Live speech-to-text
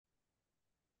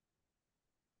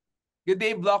Good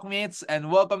day, blockmates, and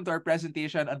welcome to our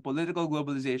presentation on political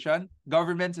globalization,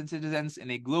 governments and citizens in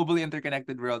a globally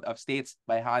interconnected world of states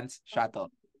by Hans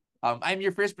Schattel. I'm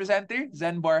your first presenter,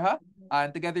 Zen Borja,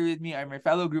 and together with me are my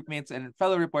fellow groupmates and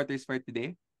fellow reporters for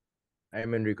today.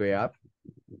 I'm Enrico Yap.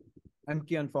 I'm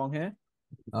Kian Fong here.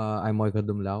 I'm Moica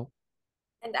Dumlao.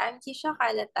 And I'm Kisha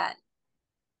Carlatan.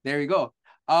 There we go.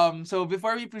 So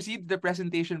before we proceed to the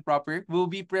presentation proper, we'll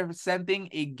be presenting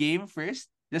a game first,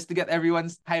 just to get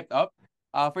everyone's hyped up.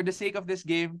 For the sake of this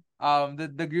game,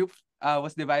 the group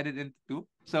was divided into two.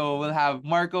 So we'll have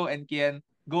Marco and Kian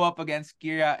go up against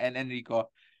Kira and Enrico.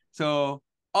 So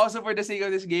also for the sake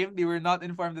of this game, they were not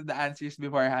informed of the answers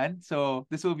beforehand. So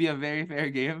this will be a very fair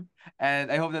game,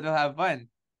 and I hope that we'll have fun.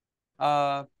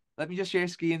 Let me just share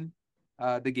screen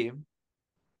the game.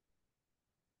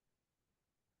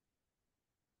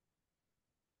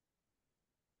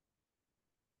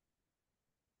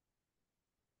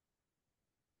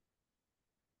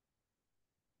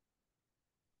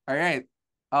 All right.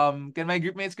 Can my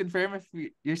group mates confirm if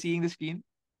you're seeing the screen?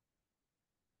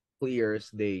 Clear as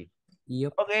day.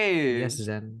 Yep. Okay. Yes,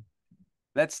 Zen.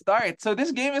 Let's start. So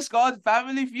this game is called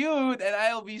Family Feud, and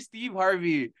I'll be Steve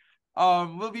Harvey.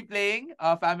 We'll be playing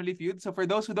Family Feud. So for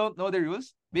those who don't know the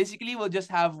rules, basically we'll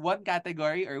just have one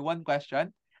category or one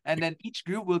question, and then each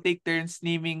group will take turns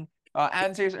naming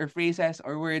answers or phrases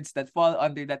or words that fall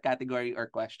under that category or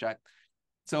question.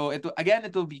 So it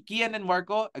will be Kian and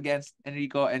Marco against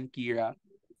Enrico and Kira.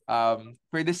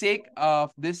 For the sake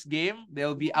of this game,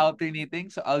 they'll be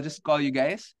alternating. So I'll just call you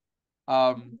guys.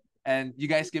 And you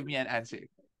guys give me an answer.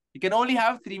 You can only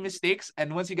have 3 mistakes,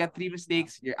 and once you get 3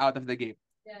 mistakes, you're out of the game.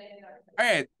 All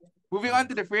right. Moving on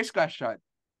to the first question.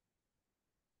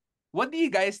 What do you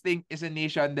guys think is a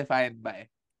nation defined by?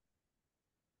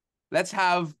 Let's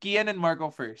have Kian and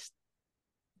Marco first.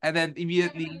 And then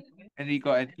immediately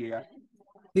Enrico and Kira.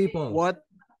 People.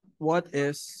 What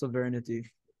is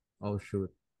sovereignty? Oh, shoot.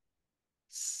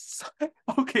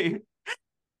 Okay.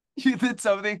 You did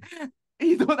something.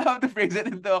 You don't have to phrase it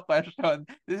into a question.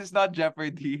 This is not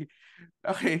Jeopardy.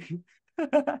 Okay.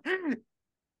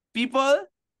 People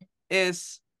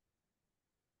is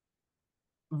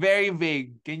very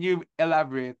vague. Can you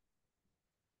elaborate?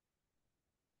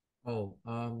 Oh,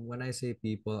 when I say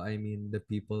people, I mean the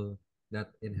people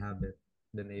that inhabit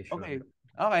the nation. Okay.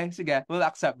 Okay, sige. We'll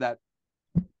accept that.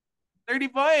 30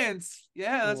 points.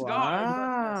 Yeah, let's go.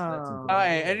 Wow.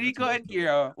 Okay, Enrico and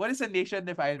Kiro, what is a nation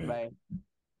defined by?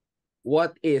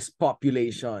 What is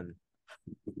population?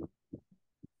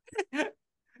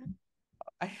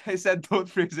 I said don't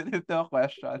phrase it into a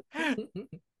question.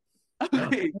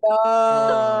 Okay.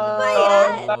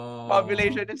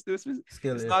 Population is too specific.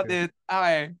 Skill It's issue. not it.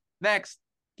 Okay. Next.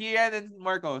 Kian and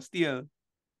Marco, steal.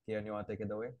 Kian, you want to take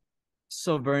it away?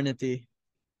 Sovereignty.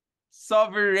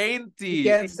 Sovereignty. You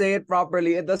can't say it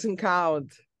properly. It doesn't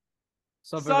count.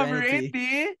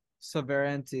 Sovereignty.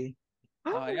 Sovereignty.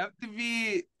 You have to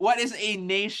be. What is a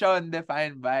nation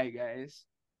defined by, guys?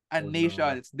 A nation. No.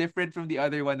 It's different from the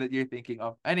other one that you're thinking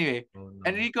of. Anyway, Oh, no.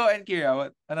 Enrico and Kira,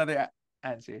 what another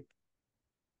answer?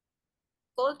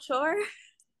 Culture.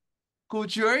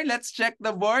 Culture. Let's check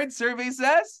the board. Survey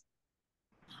says.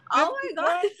 Oh my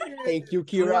god. Thank you,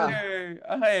 Kira. Culture.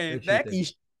 Okay. You're Next,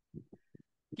 cheating.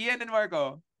 Kian and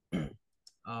Marco.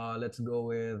 Let's go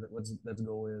with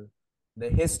the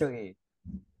history.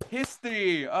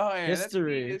 History. Okay.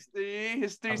 History. Let's see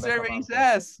history. History Ang survey Marco.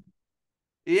 says.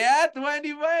 Yeah,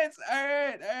 20 points. All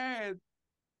right.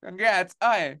 Congrats.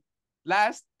 Okay.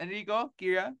 Last, Enrico,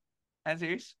 Kira,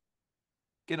 answers.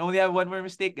 Can only have one more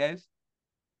mistake, guys.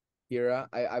 Kira,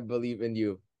 I believe in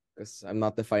you because I'm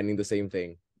not defining the same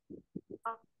thing.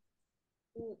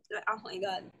 Oh my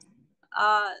god.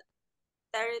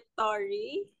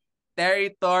 Territory.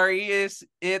 Territory is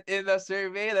it in the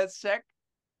survey. Let's check.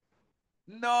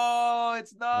 No,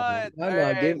 it's not. No, All no,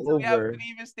 right. game So we have over.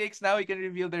 3 mistakes now. We can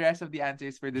reveal the rest of the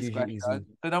answers for this GG question. easy.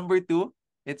 So number 2,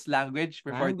 it's language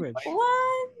for 40 Language. points.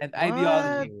 What? And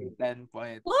ideology for 10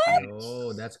 points. What?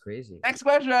 Oh, that's crazy. Next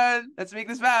question. Let's make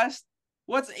this fast.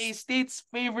 What's a state's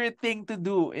favorite thing to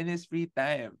do in his free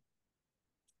time?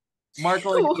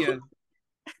 Marco and Kian.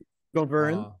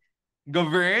 Govern.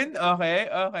 Govern?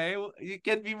 Okay. You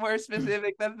can be more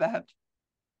specific than that.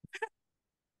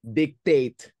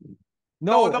 Dictate.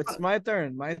 No, No. it's my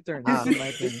turn. My turn. Ah. It's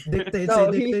my turn. Dictate.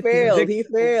 No, say he dictate, failed. Kian. He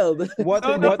failed. What?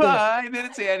 No, What is I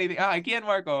didn't say anything. Kian,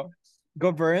 Marco.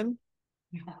 govern?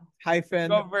 Hyphen.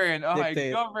 Govern. Okay,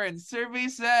 Dictate. govern. Survey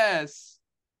says.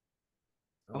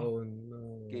 Oh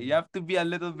no. Okay, you have to be a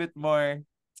little bit more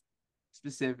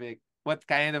specific. What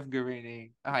kind of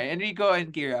governing? Okay, Enrico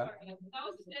and Kira.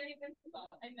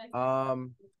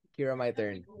 Kira, my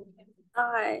turn.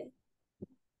 Okay.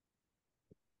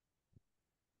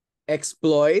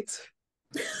 Exploit.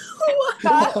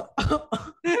 What?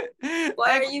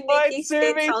 Why are you Exploit making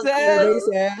survey snakes sound says. Survey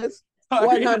cool? says Sorry,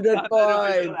 100 that's not an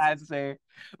official points. answer.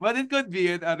 But it could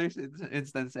be in other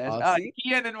instances. See?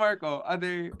 Kian and Marco,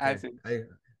 other Okay, answers.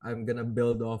 I'm gonna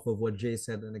build off of what Jay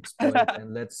said and exploit,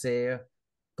 and let's say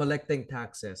collecting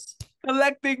taxes.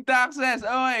 Collecting taxes.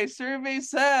 Okay, survey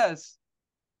says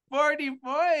 40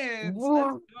 points. Let's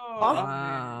Woo. go. Huh? Okay.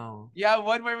 Wow. You have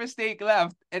one more mistake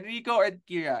left. Enrico or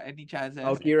Kira, any chances?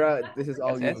 Oh, Kira, this is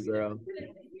all you, Guesses? girl.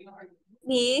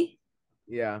 Me?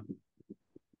 Yeah.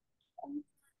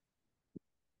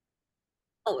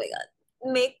 Oh my god.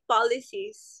 Make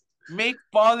policies. Make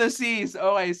policies.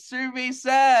 Okay, survey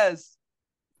says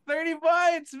 30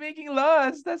 points, making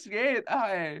laws. That's great.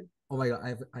 Okay. Oh my god,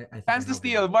 I think Chance I to have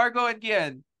steal. one. Marco and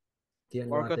Kian. Kian, you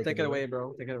Marco, wanna take it away,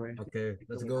 bro. Take it away. Okay,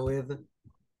 let's go with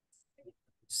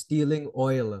stealing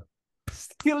oil.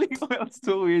 Stealing oil is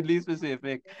so weirdly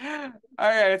specific.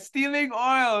 All right, stealing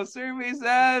oil. Survey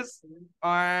says.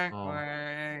 Oink, Oh,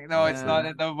 oink. No, it's not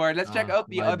Yeah. in the board. Let's check out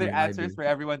the might other be, might answers be. for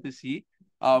everyone to see.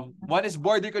 One is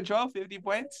border control, 50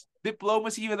 points.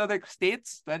 Diplomacy with other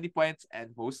states, 20 points, and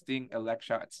hosting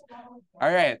elections. All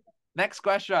right, next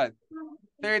question.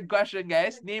 Third question,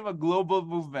 guys. Name a global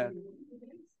movement.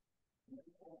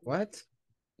 What?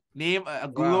 Name a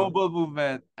Wow. global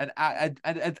movement, an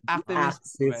activist movement.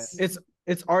 Axis.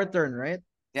 It's our turn, right?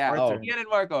 Yeah, Our Oh. turn. Kian and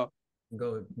Marco.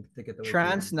 Go take it away. Kian.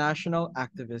 Transnational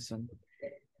activism.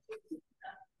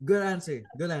 Good answer.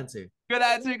 Good answer. Good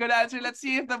answer, good answer. Let's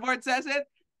see if the board says it.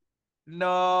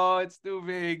 No, it's too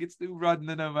big. It's too broad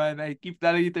na naman. I keep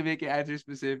telling you to make your answer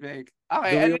specific.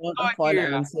 Okay, Do and we let's want go a on fun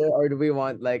here. answer or do we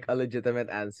want like a legitimate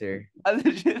answer? A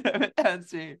legitimate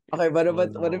answer. Okay, but Oh,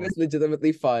 what if no. it's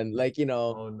legitimately fun? Like, you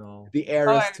know, Oh no. the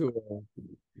Eras Okay. tour.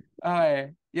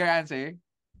 Okay, your answer.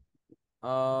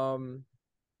 Um,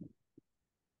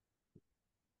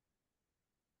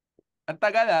 Ang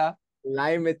tagal ah.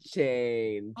 climate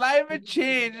change. Climate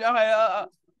change. Okay,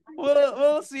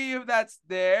 we'll see if that's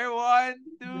there. 1,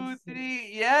 2,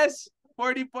 3. Yes,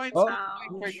 40 points Oh.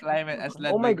 for climate as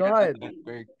led Oh my by Greta God.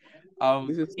 Thunberg.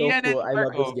 This is so Ian and cool. I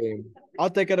love this Marco. game. I'll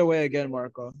take it away again,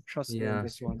 Marco. Trust me on Yeah,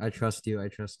 this one. I trust you. I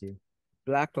trust you.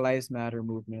 Black Lives Matter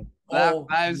movement. Black Oh,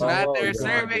 Lives oh Matter my God.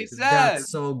 survey That's says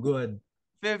so good.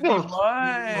 50 points.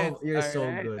 Oh, you're so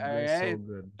Alright, good. You're alright. so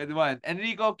good. Good one.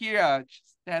 Enrico, Kira,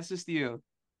 chance to steal.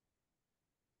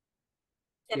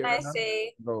 Can I Kira?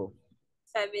 say Go.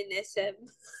 feminism?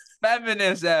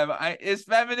 Feminism. Is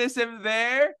feminism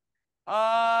there?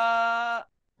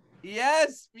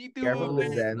 Yes, Me Too Careful,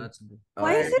 movement. Vincent. That's good.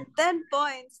 Why is Okay. it 10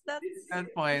 points? That's 10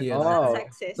 points. Kian, Oh,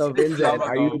 sexist. so Vincent,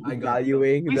 are you I got-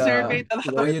 devaluing We the surveyed a lot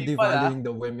Are of you people, ah. devaluing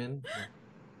the women?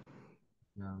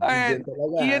 No. Alright, Vincent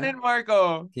talaga? Ian and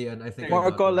Marco. Kian, I think I got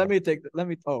Marco, one. let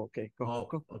me oh okay. Go. Oh,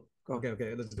 Go. Go.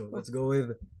 okay, let's go. Let's go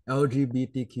with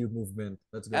LGBTQ movement.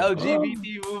 Let's go.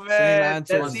 LGBT movement. Same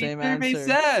answer, Let's see, same survey answer.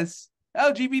 says.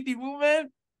 LGBT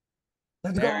movement.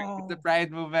 Let's There, go. it's the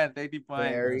Pride movement, 30 points.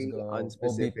 Very Let's go.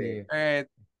 unspecific. Alright.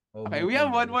 Okay, we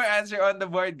have one more answer on the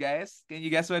board, guys. Can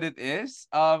you guess what it is?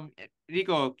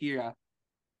 Rico, Kira.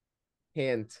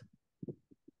 Hint.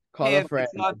 Call a Hint, friend.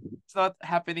 it's not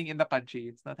happening in the country.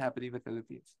 It's not happening in the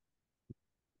Philippines.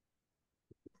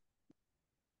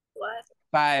 What?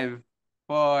 5,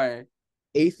 4.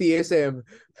 Atheism.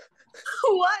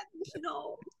 What?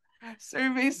 No.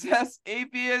 Survey says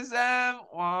atheism.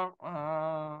 Wah,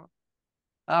 wah.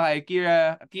 Okay,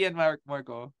 Kira, Kian,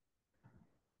 Marco.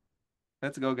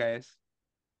 Let's go, guys.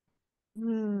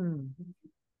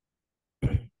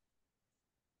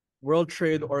 World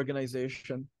Trade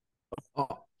Organization. Oh,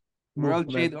 World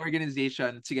Movement. Trade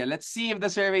Organization. Sige, let's see if the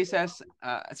survey says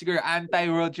siguro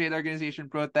anti-World Trade Organization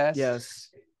protest. Yes.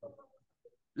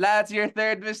 That's your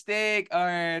third mistake. All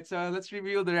right, so let's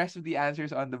review the rest of the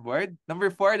answers on the board.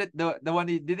 Number 4, that the one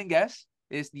you didn't guess,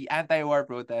 is the anti-war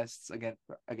protests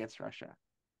against Russia.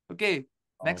 Okay,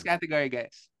 next category,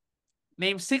 guys.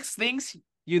 Name 6 things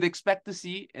you'd expect to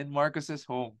see in Marcus's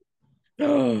home.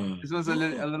 This was a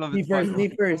little bit fun. Me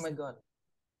first. oh my god.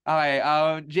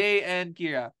 Okay, Jay and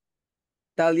Kira.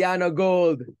 Italiano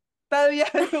gold.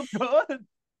 Italiano gold.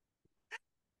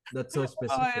 That's so Okay,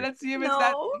 specific. let's see if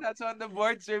No. that's on the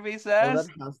board. Survey Oh, that says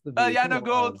has to be. Italiano Come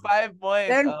gold, on. 5 points.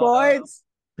 10 points.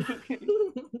 Okay.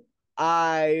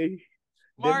 I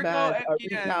Marco demand and a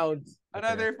Kian. recount.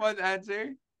 Another fun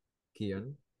answer.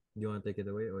 Kian, do you want to take it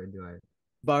away or do I?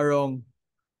 Barong.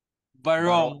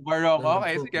 Barong.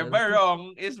 Okay, Cook, sige. let him cook.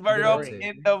 Barong. Is Barong Boring.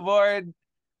 in the board?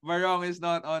 Barong is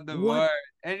not on the What? board.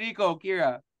 Enrico,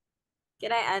 Kira.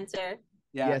 Can I answer?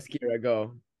 Yeah. Yes, Kira,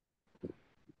 go.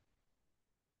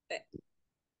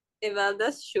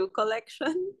 Imelda's shoe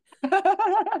collection.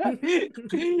 Okay,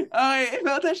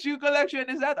 the shoe collection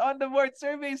is that on the board?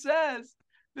 Survey says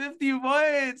 50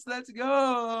 points. Let's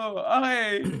go.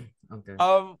 Okay. Okay.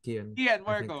 Um, Kian, Kian,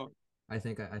 I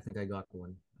think Marco. I got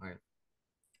one. All right.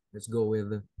 Let's go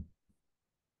with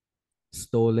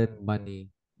stolen money.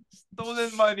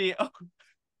 Stolen money.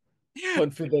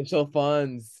 Confidential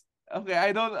funds. Okay,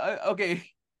 I don't. Okay,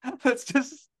 let's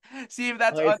just see if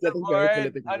that's Okay, on it's the getting very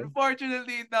board. political.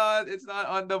 Unfortunately, not. It's not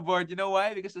on the board. You know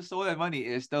why? Because the stolen money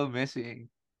is still missing.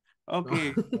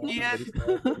 Okay, Oh, Ian, very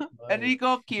smart, very smart.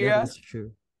 Enrico, That Kira, is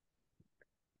true.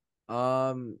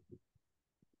 Um,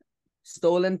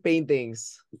 stolen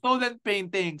paintings. stolen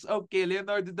paintings. Okay,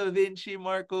 Leonardo da Vinci,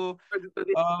 Marco,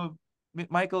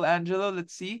 Michelangelo.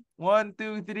 Let's see. 1,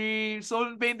 2, 3.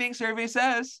 Stolen painting survey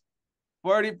says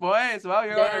 40 points. Wow,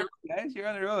 you're on a Yeah. roll, guys. You're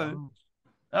on a roll.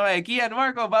 Wow. Okay, Kian,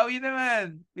 Marco, bawi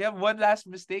naman. We have one last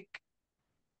mistake.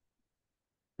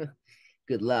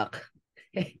 Good luck.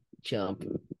 Jump.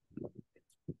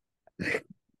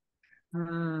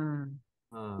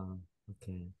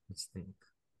 Okay. Let's think.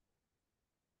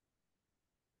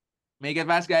 Make it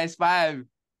fast, guys. 5,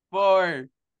 4,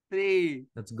 3.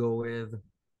 Let's go with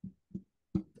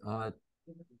uh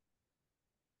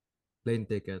plane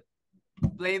ticket.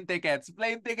 Plane tickets.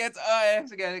 Plane tickets. Oh, yes,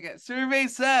 sige. Survey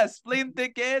says plane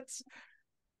tickets.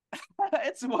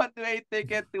 It's one-way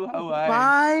ticket to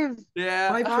Hawaii.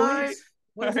 Yeah. 5 points.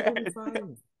 Why is it only Alright.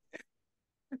 5?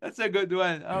 That's a good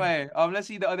one. Okay. Let's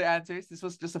see the other answers. This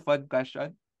was just a fun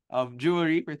question.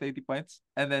 Jewelry for 30 points.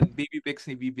 And then baby pics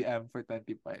ni BBM for 20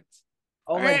 points.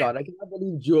 Oh All my right. God, I cannot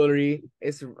believe jewelry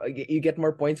is you get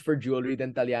more points for jewelry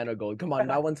than Taliano Gold. Come on,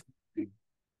 that one's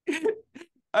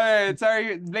All right,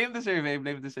 sorry. Blame the survey.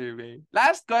 Blame the survey.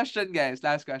 Last question, guys.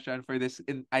 Last question for this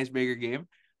icebreaker game.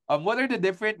 What are the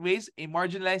different ways a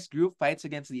marginalized group fights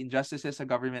against the injustices a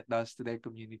government does to their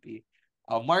community?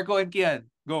 Marco and Kian,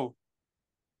 go.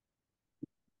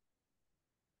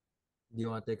 Do you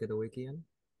want to take it away, Kian?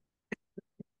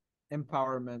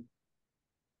 Empowerment.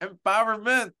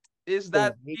 Empowerment. Is Oh,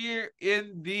 that wait. here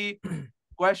in the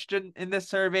question in the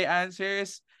survey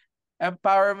answers?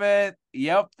 Empowerment.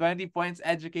 Yep, 20 points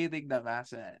educating the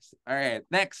masses. All right,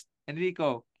 next.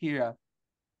 Enrico, Kira.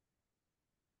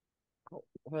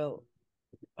 well,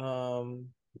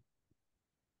 um,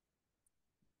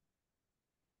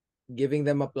 giving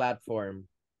them a platform.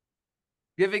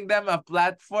 Giving them a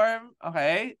platform.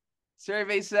 Okay.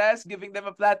 Survey says giving them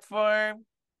a platform.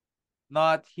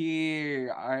 Not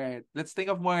here. All right. Let's think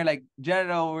of more like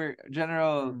general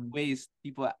Mm. ways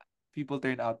people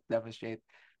turn out to demonstrate.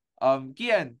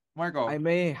 Kian, Marco. I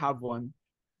may have one.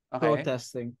 Okay.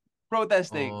 Protesting.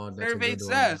 Protesting. Oh, that's a Survey good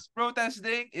one. says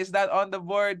protesting. Is that on the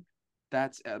board?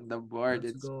 That's on the board.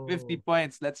 Let's It's 50 go.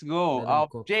 points. Let's go. Let them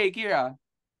cook. Jay, Kira.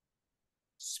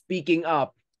 Speaking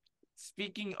up.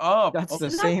 Speaking up. That's the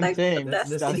Okay. Isn't that same like thing. That's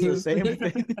the That's protesting? the same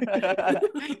thing.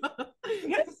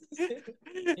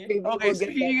 Maybe Okay, we'll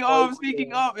get that point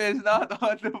speaking too. of is not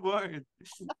on the board.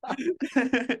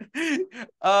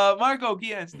 Marco,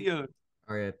 Kian, Steele.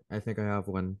 All right, I think I have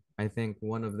one. I think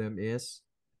one of them is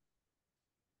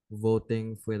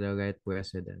voting for the right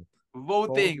president.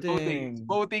 Voting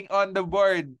Voting. on the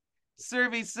board.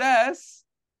 Survey says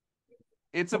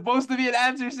it's supposed to be an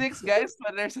answer 6, guys,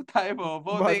 but there's a typo.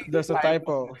 But Voting there's a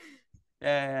typo.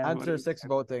 Yeah, Answer voting. 6,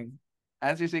 voting.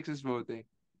 Answer 6 is voting.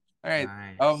 All right.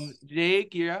 Nice. Jay,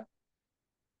 Kira.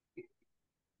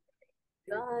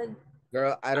 God.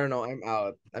 Girl, I don't know. I'm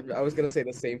out. I was gonna say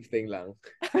the same thing lang.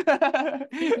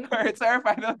 Alright, so our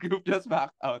final group just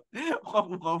backed out.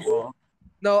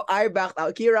 No, I backed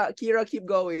out. Kira, keep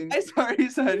going. Ay, sorry.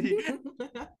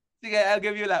 Sige, I'll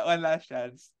give you one last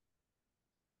chance.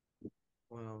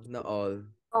 Wow, not all.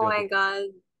 Oh my God.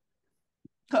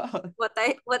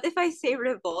 What if I say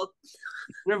revolt?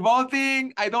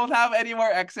 Revolting. I don't have any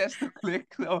more access to click.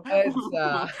 So.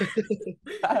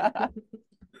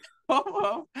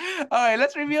 Okay,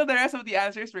 let's reveal the rest of the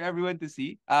answers for everyone to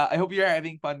see. I hope you're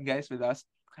having fun, guys, with us.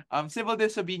 Civil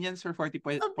disobedience for 40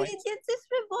 points. Obedience is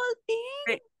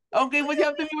revolting. Okay, but you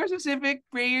have to be more specific.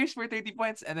 Prayers for 30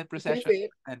 points and then procession Specific?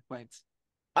 for 10 points.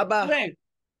 Aba. Okay,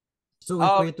 So we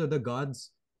pray to the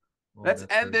gods. Oh, let's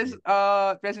that's end this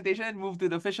perfect. presentation and move to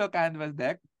the official Canvas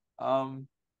deck.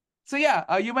 So yeah,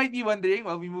 you might be wondering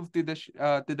while we move to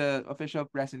the official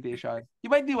presentation. You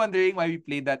might be wondering why we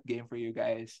played that game for you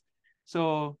guys.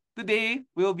 So today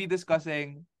we'll be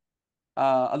discussing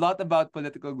a lot about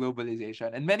political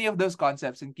globalization, and many of those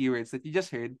concepts and keywords that you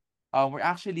just heard were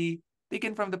actually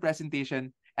taken from the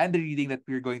presentation and the reading that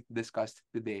we're going to discuss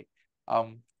today.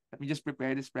 Let me just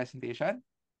prepare this presentation.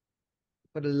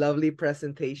 What a lovely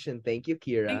presentation. Thank you,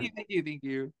 Thank Kira. you, thank you, thank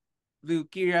you. Lu,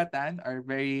 Kira, Tan are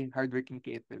very hardworking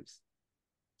creatives.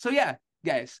 So yeah,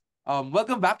 guys,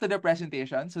 welcome back to the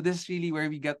presentation. So this is really where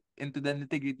we get into the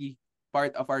nitty-gritty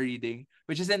part of our reading,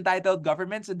 which is entitled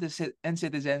 "Governments and, and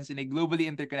Citizens in a Globally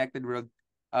Interconnected World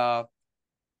uh,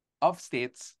 of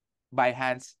States" by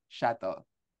Hans Schattel.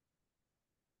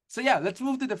 So yeah, let's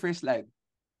move to the first slide.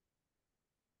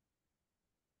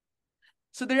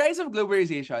 So the rise of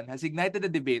globalization has ignited a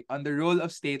debate on the role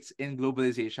of states in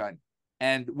globalization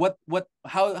and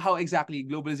how exactly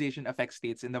globalization affects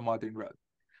states in the modern world.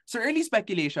 So early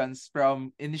speculations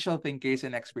from initial thinkers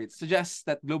and experts suggest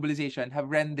that globalization have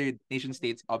rendered nation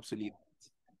states obsolete.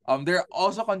 There are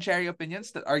also contrary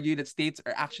opinions that argue that states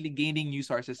are actually gaining new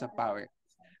sources of power.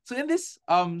 So in this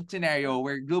scenario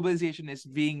where globalization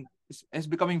is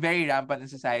becoming very rampant in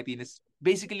society and is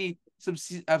basically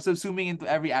subsuming into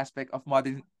every aspect of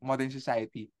modern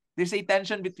society, there's a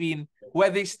tension between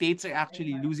whether states are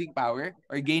actually losing power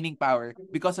or gaining power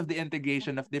because of the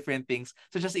integration of different things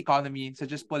such as economy,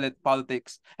 such as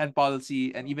politics and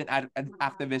policy, and even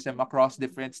activism across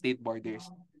different state borders.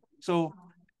 So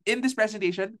in this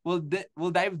presentation, we'll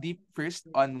dive deep first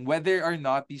on whether or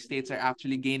not these states are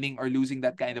actually gaining or losing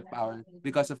that kind of power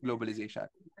because of globalization.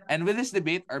 And with this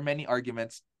debate are many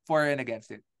arguments for and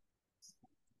against it.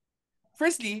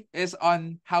 Firstly, is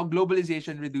on how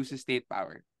globalization reduces state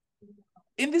power.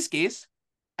 In this case,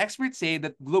 experts say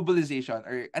that globalization,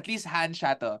 or at least Hans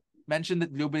Shatta, mentioned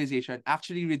that globalization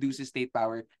actually reduces state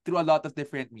power through a lot of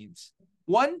different means.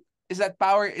 One is that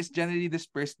power is generally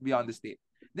dispersed beyond the state.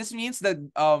 This means that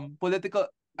political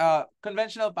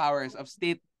conventional powers of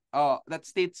state that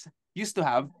states used to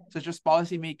have, such as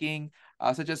policy making,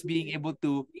 such as being able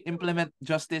to implement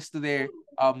justice to their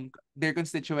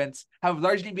constituents, have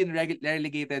largely been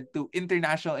relegated to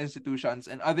international institutions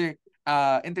and other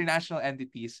international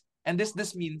entities. And this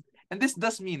thus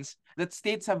means that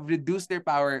states have reduced their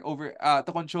power over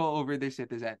to control over their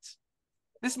citizens.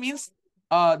 This means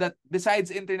that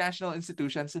besides international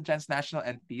institutions and transnational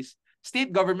entities,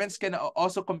 state governments can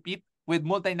also compete with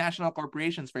multinational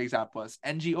corporations, for example, as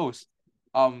NGOs.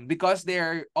 Because they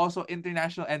are also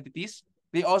international entities,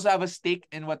 they also have a stake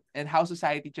in what and how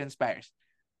society transpires.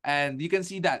 And you can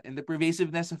see that in the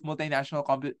pervasiveness of multinational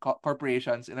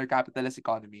corporations in our capitalist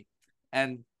economy.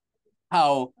 And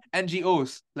how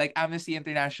NGOs like Amnesty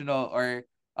International or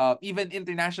even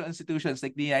international institutions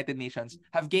like the United Nations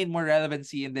have gained more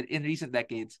relevancy in recent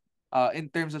decades in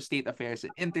terms of state affairs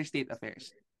and interstate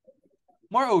affairs.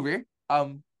 Moreover,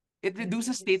 it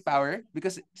reduces state power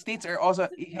because states are also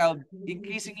held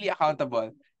increasingly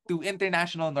accountable to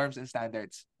international norms and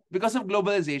standards. Because of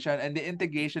globalization and the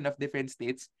integration of different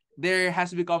states, there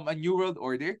has become a new world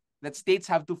order that states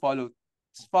have to follow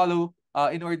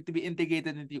in order to be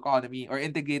integrated into the economy or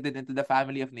integrated into the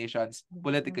family of nations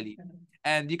politically.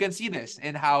 And you can see this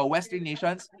in how Western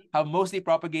nations have mostly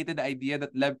propagated the idea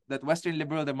that that Western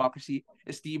liberal democracy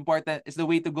is the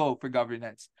way to go for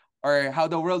governance, or how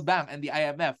the World Bank and the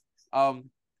IMF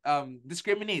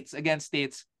discriminates against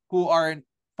states who are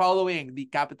following the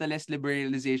capitalist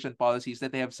liberalization policies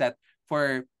that they have set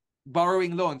for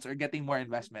borrowing loans or getting more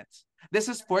investments. This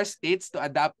has forced states to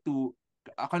adapt to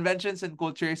conventions and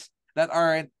cultures that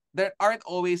aren't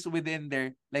always within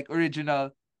their like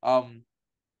original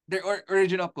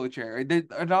culture, or they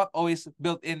are not always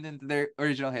built into their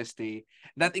original history.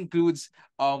 That includes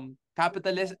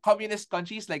capitalist communist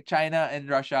countries like China and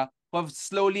Russia who have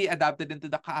slowly adapted into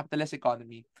the capitalist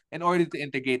economy in order to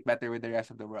integrate better with the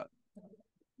rest of the world.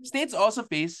 States also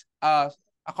face a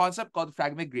concept called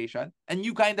fragmigration, a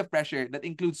new kind of pressure that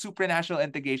includes supranational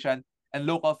integration and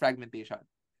local fragmentation.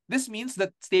 This means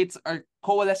that states are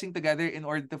coalescing together in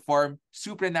order to form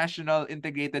supranational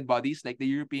integrated bodies like the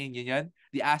European Union,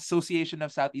 the Association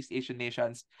of Southeast Asian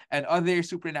Nations, and other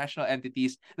supranational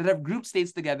entities that have grouped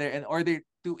states together in order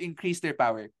to increase their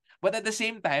power. But at the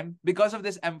same time, because of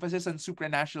this emphasis on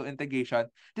supranational integration,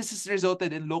 this has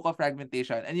resulted in local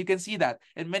fragmentation. And you can see that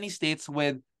in many states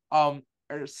with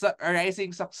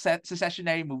arising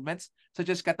secessionary movements, such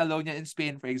as Catalonia in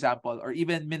Spain, for example, or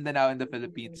even Mindanao in the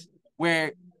Philippines,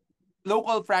 where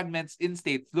local fragments in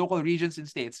states, local regions in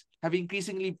states, have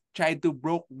increasingly tried to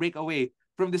break away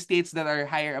from the states that are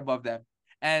higher above them.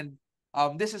 And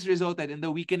this has resulted in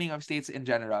the weakening of states in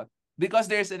general. Because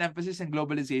there's an emphasis in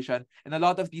globalization in a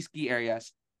lot of these key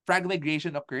areas,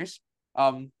 fragmentation occurs.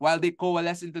 While they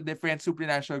coalesce into different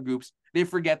supranational groups, they're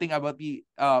forgetting about the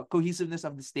cohesiveness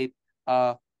of the state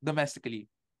domestically.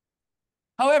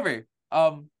 However,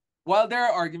 while there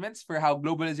are arguments for how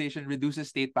globalization reduces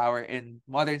state power in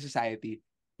modern society,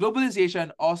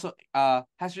 globalization also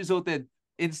has resulted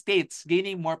in states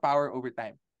gaining more power over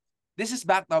time. This is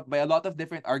backed up by a lot of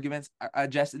different arguments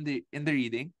addressed in the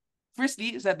reading.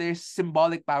 Firstly, is that there's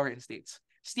symbolic power in states.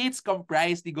 States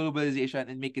comprise the globalization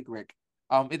and make it work.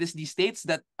 It is the states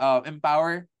that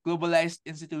empower globalized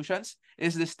institutions. It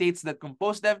is the states that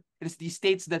compose them. It is the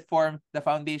states that form the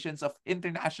foundations of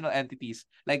international entities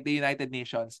like the United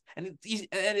Nations. And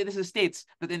it is the states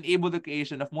that enable the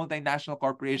creation of multinational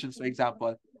corporations, for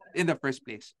example, in the first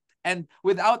place. And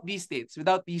without these states,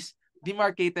 without these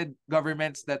demarcated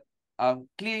governments that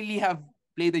clearly have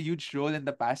played a huge role in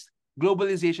the past,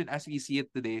 globalization as we see it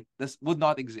today would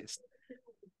not exist.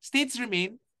 States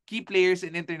remain key players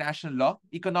in international law,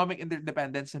 economic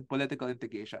interdependence, and political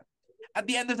integration. At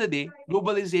the end of the day,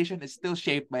 globalization is still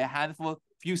shaped by a handful,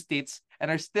 few states, and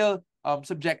are still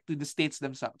subject to the states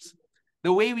themselves.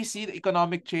 The way we see the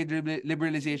economic trade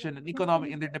liberalization and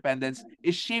economic interdependence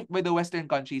is shaped by the Western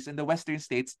countries and the Western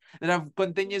states that have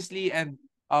continuously and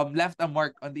left a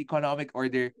mark on the economic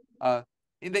order,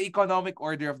 in the economic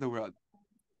order of the world.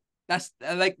 That's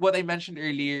like what I mentioned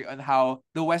earlier on how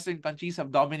the Western countries have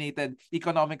dominated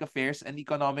economic affairs and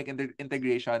economic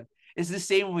integration. It's the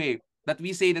same way that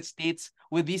we say that states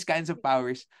with these kinds of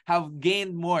powers have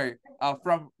gained more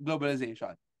from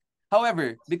globalization.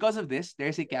 However, because of this,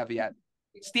 there's a caveat.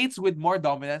 States with more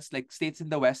dominance, like states in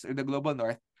the West or the global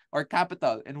North, or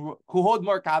capital and who hold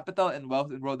more capital and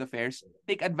wealth in world affairs,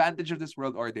 take advantage of this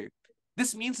world order.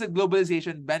 This means that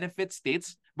globalization benefits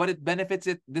states, but it benefits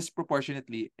it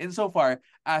disproportionately insofar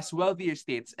as wealthier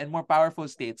states and more powerful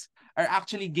states are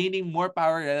actually gaining more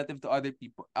power relative to other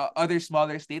people, other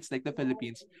smaller states like the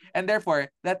Philippines. And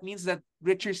therefore, that means that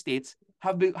richer states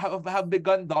have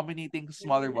begun dominating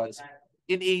smaller ones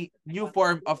in a new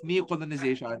form of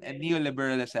neocolonization and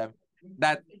neoliberalism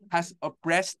that has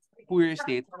oppressed poorer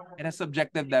states and has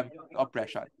subjected them to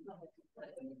oppression.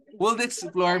 We'll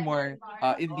explore more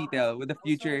in detail with the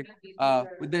future,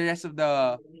 with the rest of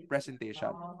the presentation.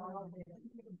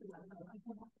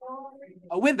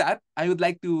 With that, I would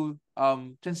like to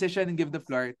transition and give the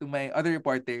floor to my other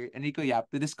reporter, Enrico Yap,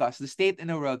 to discuss the state in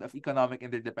a world of economic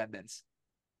interdependence.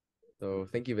 So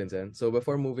thank you, Vincent. So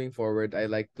before moving forward,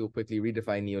 I'd like to quickly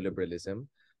redefine neoliberalism.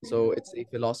 So it's a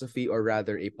philosophy, or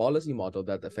rather a policy model,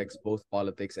 that affects both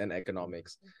politics and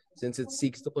economics, since it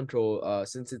seeks control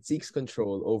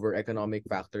over economic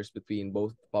factors between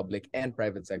both public and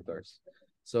private sectors.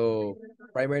 So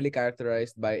primarily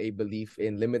characterized by a belief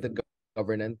in limited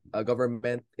government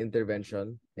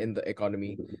intervention in the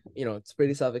economy. It's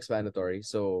pretty self-explanatory.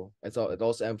 So it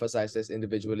also emphasizes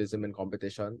individualism and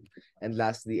competition, and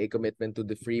lastly, a commitment to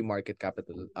the free market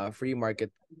capitalism.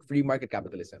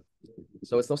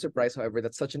 So it's no surprise, however,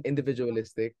 that such an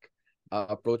individualistic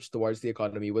approach towards the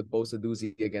economy would pose a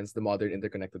doozy against the modern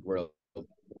interconnected world.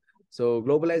 So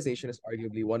globalization is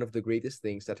arguably one of the greatest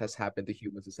things that has happened to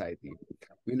human society.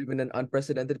 We live in an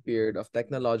unprecedented period of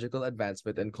technological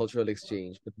advancement and cultural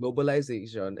exchange, but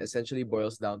globalization essentially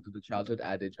boils down to the childhood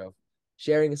adage of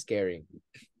sharing is caring.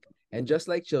 And just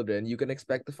like children, you can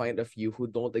expect to find a few who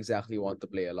don't exactly want to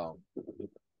play along.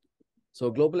 So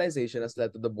globalization has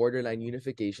led to the borderline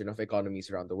unification of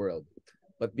economies around the world.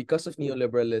 But because of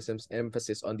neoliberalism's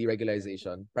emphasis on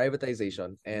deregulation,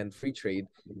 privatization, and free trade,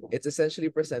 it's essentially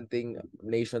presenting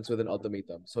nations with an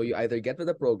ultimatum. So you either get with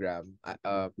the program,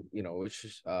 which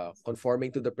is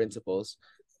conforming to the principles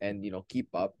and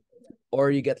keep up, or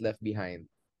you get left behind,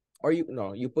 or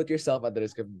you put yourself at the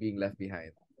risk of being left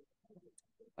behind.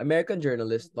 American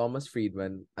journalist Thomas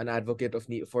Friedman, an advocate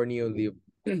for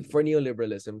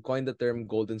neoliberalism, coined the term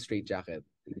 "golden straitjacket"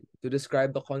 to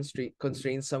describe the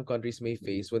constraints some countries may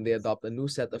face when they adopt a new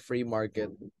set of free market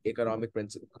economic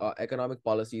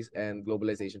policies and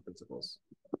globalization principles.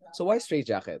 So why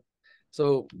straitjacket?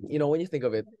 So when you think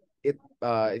of it, it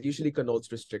usually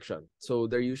connotes restriction. So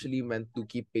they're usually meant to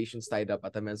keep patients tied up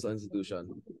at a mental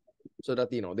institution so that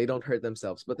they don't hurt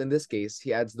themselves. But in this case,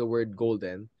 he adds the word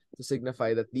 "golden" to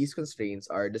signify that these constraints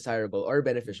are desirable or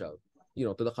beneficial,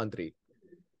 to the country.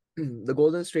 The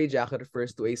golden straitjacket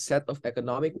refers to a set of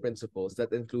economic principles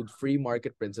that include free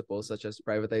market principles such as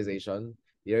privatization,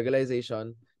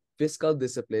 deregulation, fiscal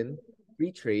discipline,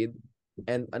 free trade,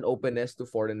 and an openness to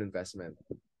foreign investment.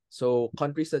 So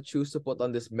countries that choose to put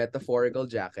on this metaphorical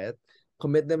jacket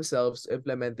commit themselves to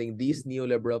implementing these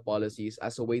neoliberal policies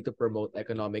as a way to promote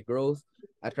economic growth,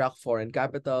 attract foreign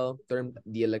capital, termed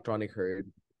the electronic herd,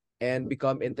 and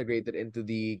become integrated into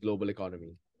the global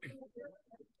economy.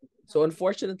 So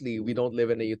unfortunately, we don't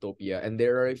live in a utopia, and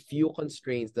there are a few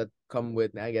constraints that come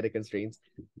with negative constraints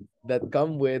that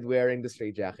come with wearing the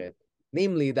straitjacket.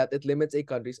 namely that it limits a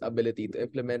country's ability to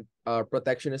implement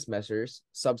protectionist measures,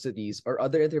 subsidies, or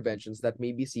other interventions that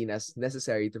may be seen as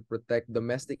necessary to protect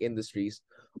domestic industries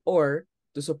or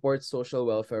to support social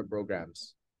welfare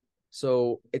programs.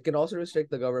 So it can also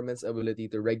restrict the government's ability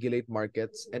to regulate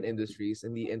markets and industries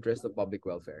in the interest of public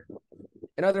welfare.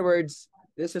 In other words,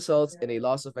 this results in a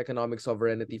loss of economic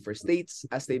sovereignty for states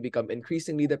as they become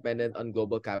increasingly dependent on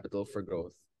global capital for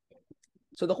growth.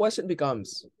 So the question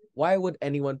becomes, why would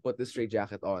anyone put this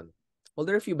straitjacket on? Well,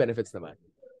 there are a few benefits naman.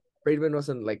 Friedman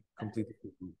wasn't like completely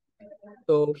stupid.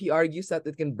 So he argues that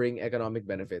it can bring economic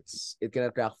benefits. It can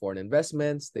attract foreign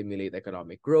investments, stimulate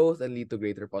economic growth, and lead to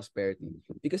greater prosperity.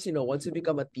 Because, once you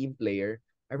become a team player,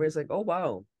 everyone's like, oh,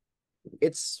 wow,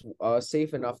 it's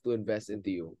safe enough to invest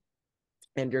into you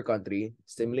and your country,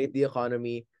 stimulate the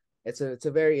economy. It's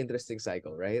a very interesting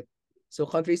cycle, right? So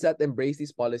countries that embrace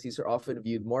these policies are often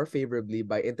viewed more favorably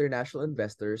by international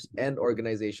investors and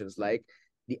organizations like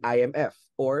the IMF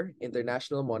or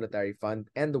International Monetary Fund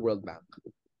and the World Bank.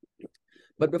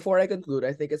 But before I conclude,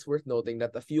 I think it's worth noting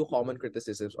that a few common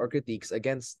criticisms or critiques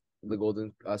against the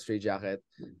golden straitjacket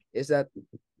is that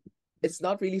it's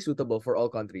not really suitable for all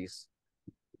countries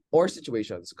or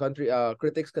situations.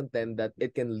 Critics contend that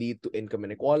it can lead to income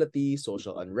inequality,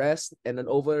 social unrest, and an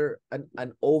over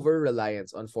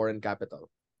reliance on foreign capital.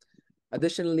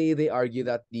 Additionally, they argue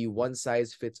that the one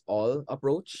size fits all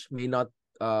approach may not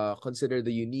consider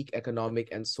the unique economic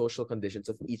and social conditions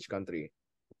of each country.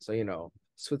 So,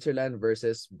 Switzerland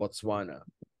versus Botswana,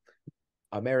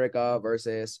 America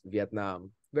versus Vietnam,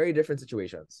 very different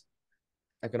situations,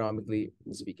 economically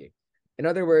speaking. In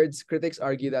other words, critics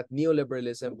argue that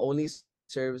neoliberalism only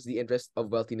serves the interest of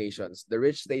wealthy nations. The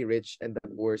rich stay rich and the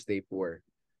poor stay poor.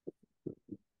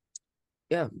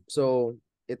 Yeah, so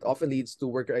it often leads to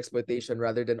worker exploitation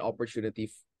rather than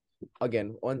opportunity,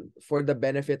 again, for the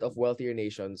benefit of wealthier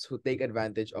nations who take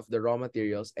advantage of the raw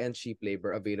materials and cheap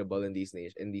labor available in these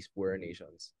poorer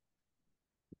nations.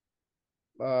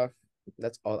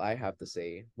 That's all I have to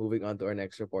say. Moving on to our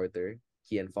next reporter,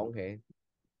 Kian Fong He.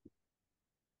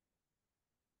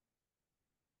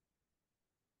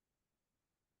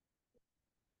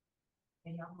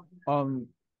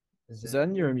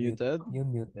 Zen, you're muted. You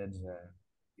muted, Zen.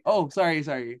 Oh, sorry.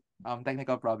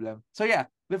 Technical problem. So yeah,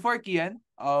 before Kian,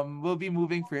 we'll be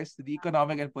moving first to the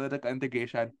economic and political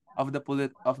integration of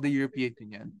the European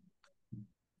Union.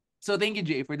 So thank you,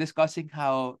 Jay, for discussing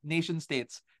how nation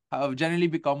states have generally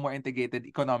become more integrated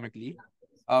economically.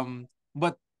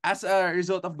 But as a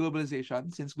result of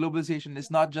globalization, since globalization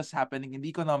is not just happening in the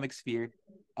economic sphere,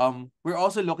 we're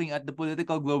also looking at the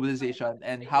political globalization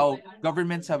and how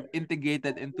governments have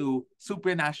integrated into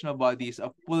supranational bodies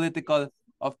of political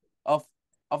of of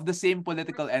of the same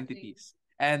political entities.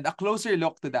 And a closer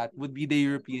look to that would be the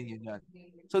European Union.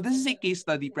 So this is a case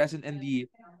study present in the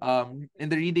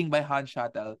reading by Hans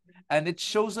Schattel, and it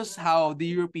shows us how the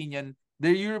European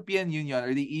Union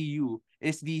or the EU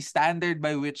is the standard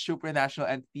by which supranational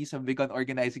entities have begun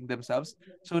organizing themselves.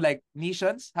 So like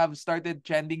nations have started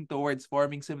trending towards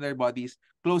forming similar bodies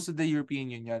close to the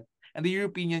European Union. And the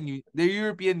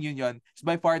European Union is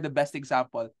by far the best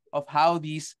example of how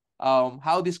this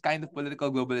kind of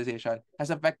political globalization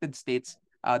has affected states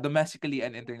domestically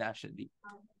and internationally.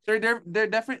 So there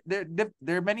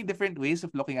are many different ways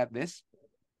of looking at this.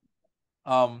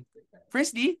 Um,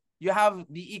 Firstly, you have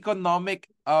the economics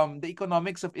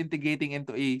of integrating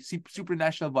into a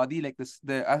supranational body like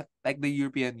the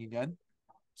European Union.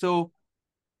 So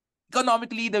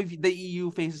economically, the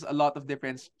EU faces a lot of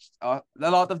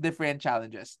different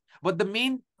challenges. But the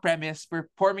main premise for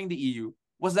forming the EU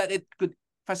was that it could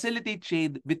facilitate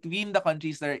trade between the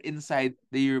countries that are inside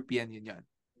the European Union.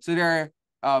 So there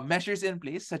are measures in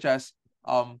place such as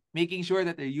making sure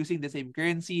that they're using the same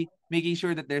currency, making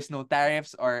sure that there's no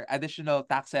tariffs or additional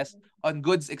taxes on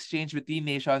goods exchanged between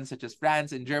nations such as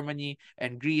France and Germany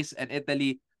and Greece and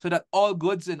Italy, so that all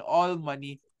goods and all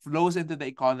money flows into the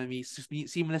economy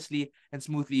seamlessly and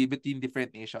smoothly between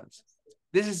different nations.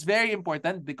 This is very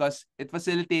important because it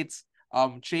facilitates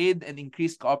trade and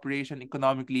increased cooperation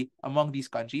economically among these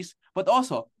countries, but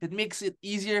also it makes it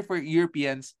easier for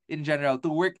Europeans in general to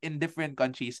work in different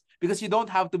countries because you don't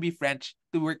have to be French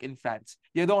to work in France.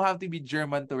 You don't have to be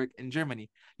German to work in Germany.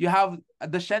 You have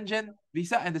the Schengen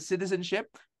visa and the citizenship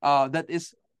that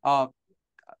is a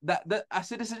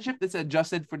citizenship that's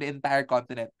adjusted for the entire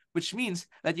continent, which means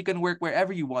that you can work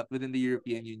wherever you want within the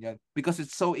European Union because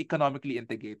it's so economically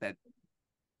integrated.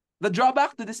 The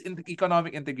drawback to this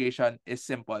economic integration is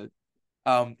simple.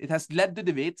 It has led to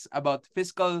debates about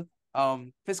fiscal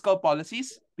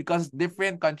policies because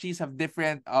different countries have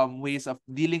different ways of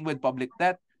dealing with public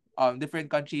debt. Different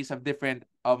countries have different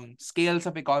scales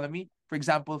of economy. For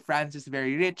example, France is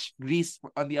very rich. Greece,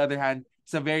 on the other hand,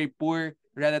 is a very poor,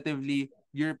 relatively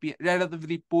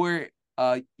poor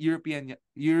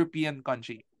European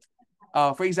country.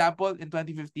 For example, in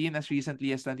 2015, as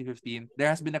recently as 2015, there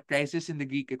has been a crisis in the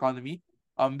Greek economy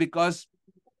because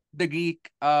the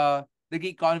Greek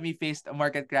economy faced a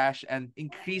market crash and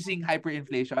increasing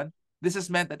hyperinflation. This has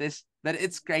meant that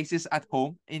its crisis at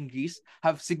home in Greece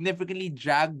have significantly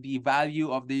dragged the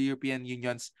value of the European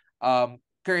Union's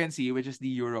currency, which is the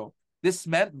euro. This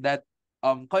meant that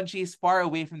countries far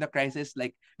away from the crisis,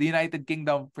 like the United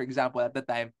Kingdom, for example, at the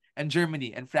time, and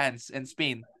Germany and France and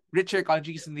Spain, richer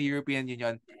countries in the European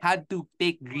Union, had to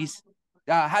take Greece,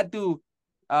 had to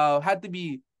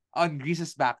be on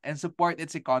Greece's back and support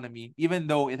its economy, even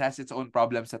though it has its own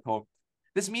problems at home.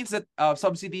 This means that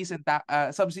subsidies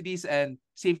and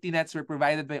safety nets were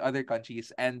provided by other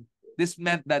countries, and this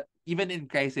meant that even in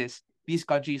crisis, these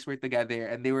countries were together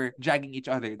and they were dragging each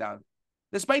other down.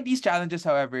 Despite these challenges,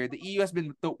 however, the EU has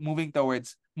been moving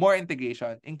towards more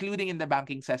integration, including in the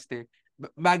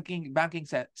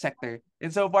sector,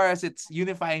 insofar as it's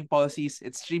unifying policies,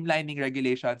 it's streamlining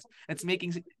regulations, it's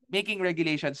making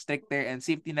regulations stricter and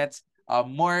safety nets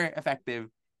more effective,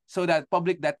 so that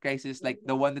public debt crisis like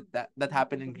the one that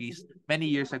happened in Greece many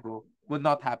years ago would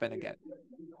not happen again.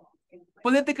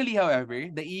 Politically, however,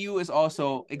 the EU is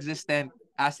also existent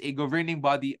as a governing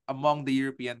body among the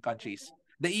European countries.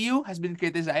 The EU has been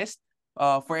criticized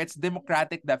for its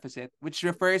democratic deficit, which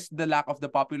refers to the lack of the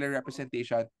popular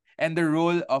representation and the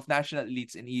role of national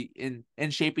elites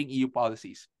in shaping EU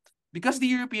policies. Because the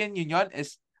European Union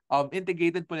is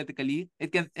integrated politically,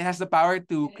 it has the power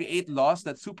to create laws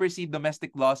that supersede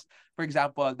domestic laws, for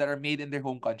example, that are made in their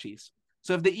home countries.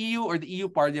 So if the EU or the EU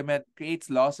Parliament creates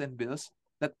laws and bills,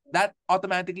 that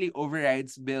automatically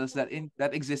overrides bills that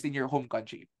exist in your home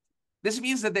country. This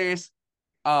means that there is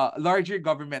a larger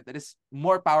government that is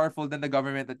more powerful than the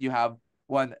government that you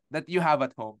have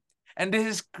at home. And this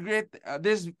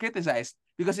is criticized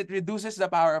because it reduces the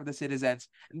power of the citizens,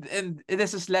 and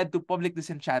this has led to public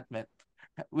disenchantment,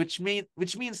 which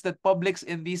means that publics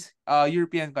in these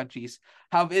European countries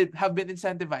have been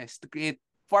incentivized to create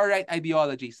far right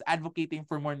ideologies advocating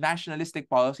for more nationalistic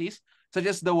policies, such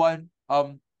as the one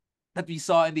that we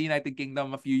saw in the United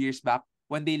Kingdom a few years back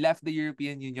when they left the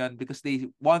European Union because they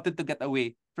wanted to get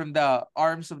away from the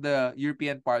arms of the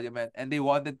European Parliament, and they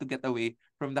wanted to get away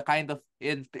from the kind of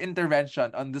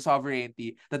intervention on the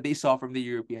sovereignty that they saw from the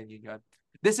European Union.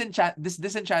 This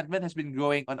disenchantment has been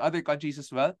growing on other countries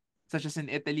as well, such as in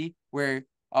Italy, where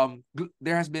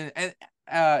there has been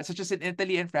such as in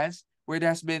Italy and France, where there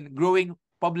has been growing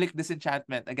public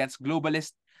disenchantment against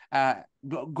globalists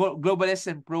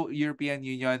and pro-European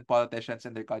Union politicians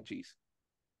in their countries.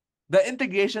 The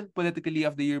integration politically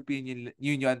of the European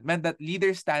Union meant that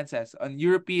leaders' stances on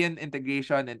European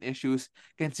integration and issues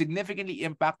can significantly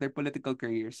impact their political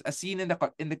careers, as seen in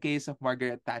the case of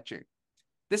Margaret Thatcher.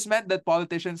 This meant that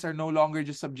politicians are no longer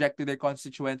just subject to their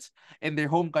constituents in their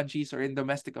home countries or in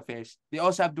domestic affairs. They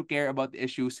also have to care about the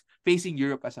issues facing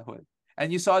Europe as a whole.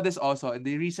 And you saw this also in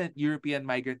the recent European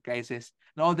migrant crisis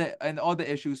and all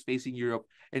the issues facing Europe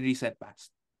in recent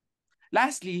past.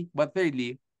 Lastly, but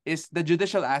thirdly, is the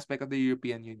judicial aspect of the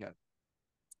European Union.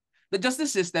 The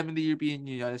justice system in the European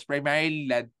Union is primarily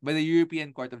led by the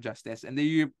European Court of Justice and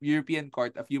the European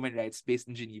Court of Human Rights based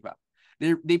in Geneva.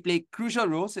 They play crucial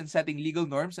roles in setting legal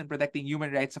norms and protecting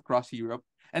human rights across Europe,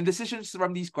 and decisions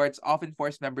from these courts often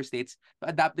force member states to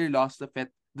adapt their laws to fit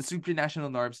the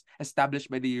supranational norms established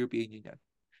by the European Union.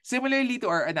 Similarly to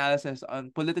our analysis on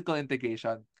political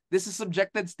integration, this has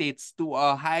subjected states to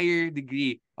a higher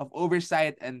degree of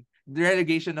oversight and the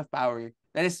relegation of power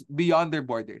that is beyond their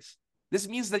borders. This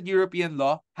means that European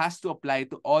law has to apply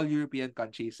to all European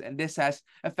countries, and this has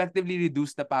effectively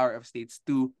reduced the power of states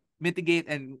to mitigate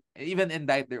and even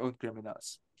indict their own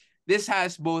criminals. This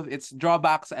has both its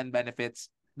drawbacks and benefits.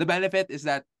 The benefit is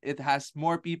that it has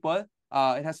more people,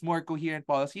 it has more coherent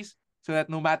policies, so that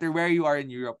no matter where you are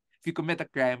in Europe, if you commit a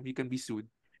crime, you can be sued.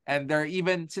 And there are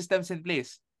even systems in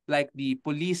place, like the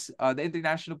police, the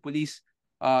international police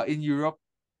in Europe,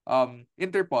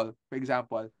 Interpol, for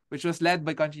example, which was led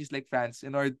by countries like France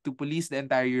in order to police the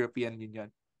entire European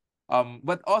Union.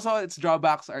 But also its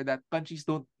drawbacks are that countries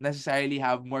don't necessarily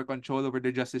have more control over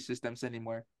their justice systems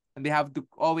anymore, and they have to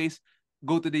always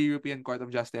go to the European Court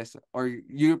of Justice or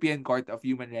European Court of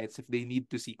Human Rights if they need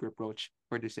to seek reproach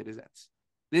for their citizens.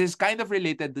 This is kind of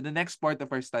related to the next part of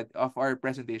our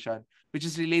presentation, which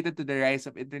is related to the rise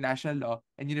of international law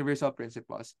and universal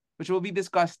principles, which will be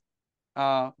discussed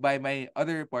by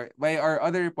our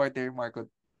other reporter Marco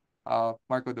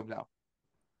Dumlao.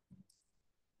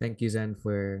 Thank you, Zen,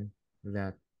 for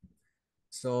that.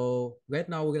 So right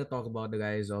now we're gonna talk about the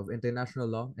rise of international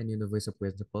law and universal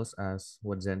principles, as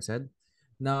what Zen said.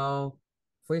 Now,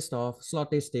 first off,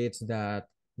 Slaughter states that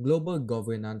global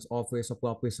governance offers a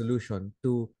proper solution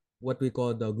to what we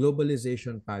call the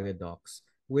globalization paradox,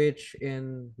 which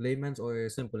in layman's or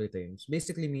simpler terms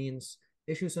basically means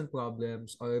issues and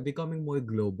problems are becoming more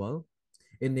global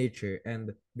in nature, and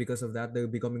because of that they're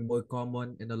becoming more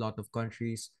common in a lot of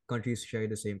countries share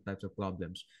the same types of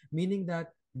problems, meaning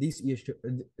that these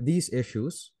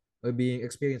issues are being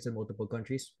experienced in multiple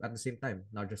countries at the same time,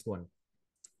 not just one.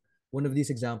 One of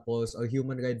these examples are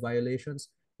human right violations,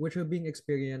 which are being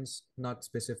experienced not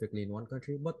specifically in one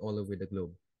country but all over the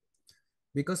globe.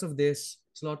 Because of this,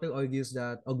 Slaughter argues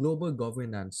that a global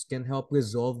governance can help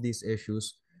resolve these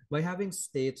issues by having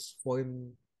states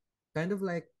form kind of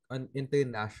like an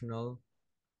international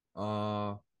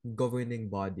uh governing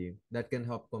body that can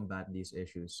help combat these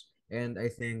issues. And I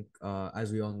think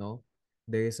as we all know,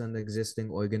 there is an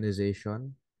existing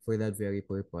organization for that very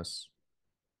purpose.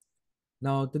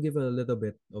 Now, to give a little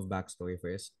bit of backstory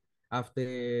first,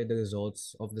 after the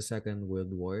results of the Second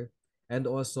World War, and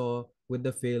also with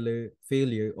the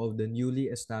failure of the newly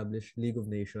established League of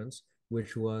Nations,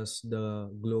 which was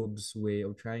globe's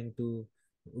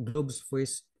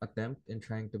first attempt in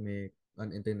trying to make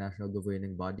an international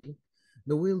governing body,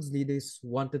 the world's leaders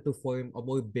wanted to form a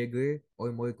more bigger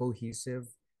or more cohesive,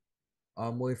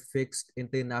 more fixed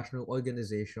international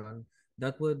organization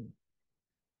that would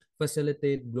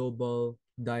facilitate global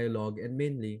dialogue and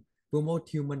mainly promote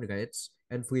human rights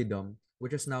and freedom,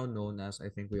 which is now known as, I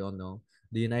think we all know,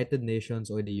 the United Nations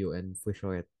or the UN for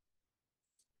short.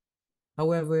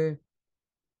 However,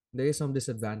 there is some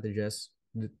disadvantages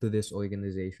to this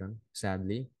organization,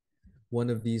 sadly. One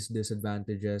of these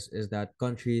disadvantages is that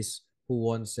countries who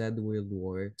once said World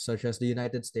War, such as the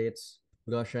United States,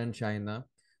 Russia, and China,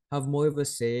 have more of a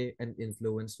say and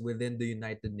influence within the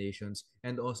United Nations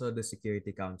and also the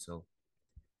Security Council.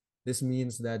 This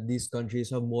means that these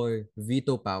countries have more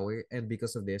veto power, and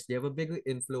because of this, they have a bigger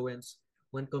influence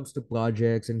when it comes to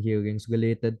projects and hearings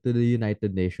related to the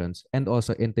United Nations and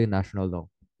also international law.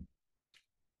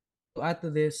 To add to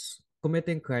this,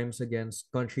 committing crimes against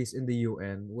countries in the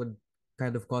UN would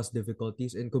kind of cause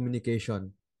difficulties in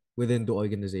communication within the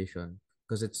organization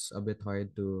because it's a bit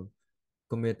hard to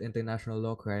commit international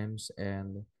law crimes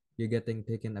and you're getting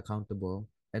taken accountable,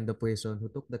 and the person who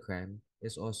took the crime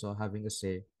is also having a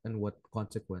say in what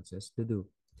consequences to do.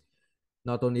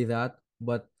 Not only that,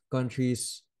 but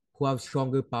countries who have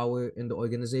stronger power in the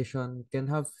organization can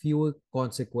have fewer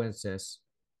consequences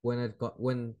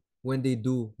when they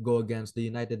do go against the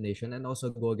United Nations and also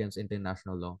go against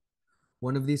international law.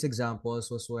 One of these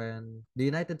examples was when the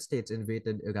United States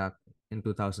invaded Iraq in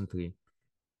 2003.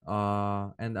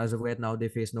 And as of right now, they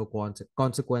face no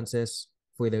consequences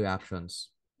for their actions.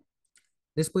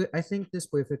 I think this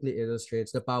perfectly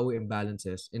illustrates the power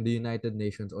imbalances in the United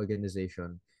Nations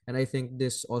organization. And I think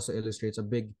this also illustrates a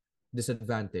big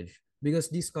disadvantage because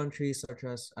these countries, such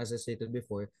as I stated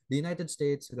before, the United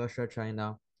States, Russia,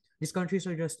 China, these countries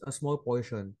are just a small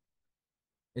portion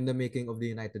in the making of the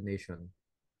United Nations.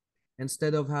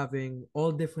 Instead of having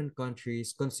all different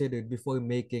countries considered before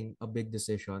making a big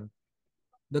decision,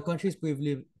 the countries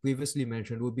previously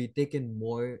mentioned will be taken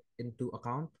more into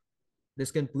account.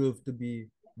 This can prove to be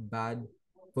bad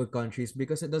for countries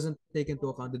because it doesn't take into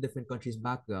account the different countries'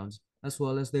 backgrounds as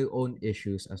well as their own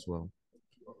issues as well.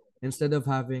 Instead of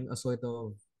having a sort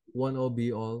of one all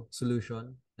be all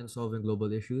solution in solving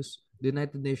global issues, the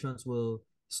United Nations will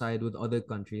side with other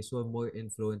countries who have more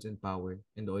influence and power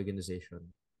in the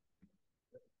organization.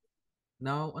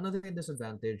 Now, another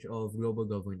disadvantage of global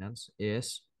governance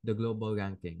is the global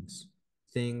rankings.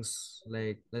 Things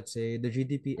like, let's say, the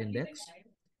GDP index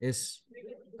is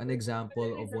an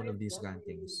example of one of these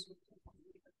rankings.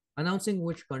 Announcing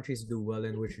which countries do well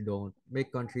and which don't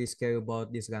make countries care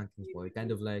about these rankings more,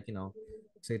 kind of like,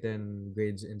 certain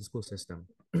grades in the school system.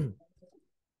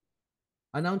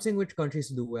 Announcing which countries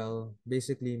do well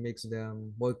basically makes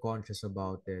them more conscious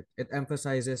about it. It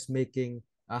emphasizes making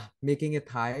it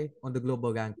high on the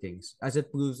global rankings as it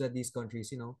proves that these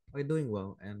countries, are doing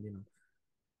well and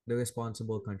the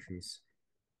responsible countries.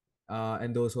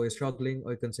 And those who are struggling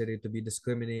are considered to be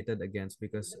discriminated against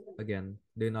because again,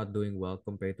 they're not doing well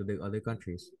compared to the other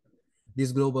countries.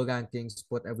 These global rankings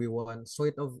put everyone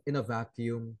sort of in a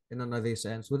vacuum in another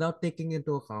sense without taking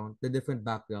into account the different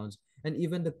backgrounds and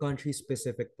even the country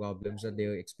specific problems that they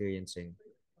are experiencing.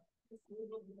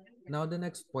 Now, the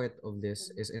next part of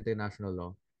this is international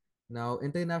law. Now,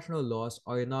 international laws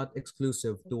are not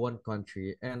exclusive to one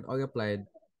country and are applied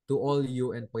to all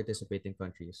UN participating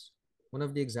countries. One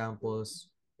of the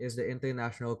examples is the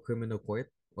International Criminal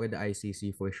Court, or the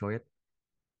ICC for short,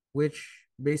 which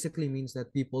basically means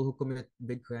that people who commit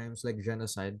big crimes like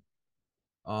genocide,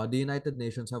 the United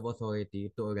Nations have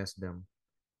authority to arrest them.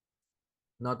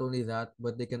 Not only that,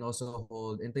 but they can also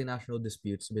hold international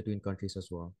disputes between countries as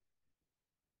well.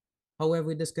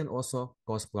 However, this can also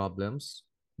cause problems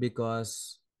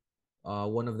because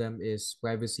one of them is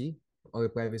privacy, or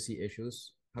privacy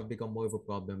issues have become more of a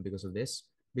problem because of this.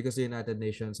 Because the United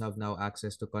Nations have now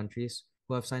access to countries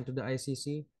who have signed to the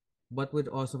ICC, but would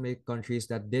also make countries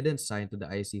that didn't sign to the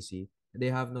ICC, they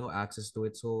have no access to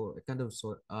it. So it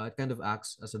kind of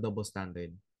acts as a double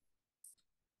standard.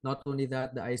 Not only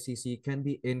that, the ICC can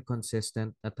be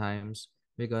inconsistent at times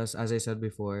because, as I said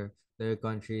before, there are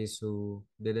countries who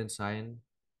didn't sign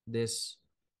this.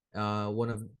 One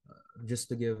of Just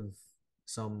to give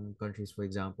some countries, for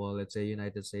example, let's say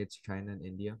United States, China, and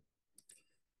India.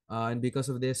 And because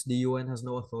of this, the UN has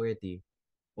no authority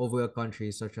over a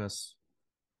country such as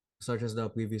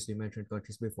the previously mentioned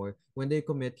countries before when they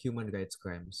commit human rights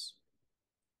crimes.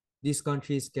 These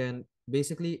countries can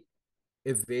basically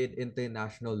evade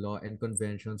international law and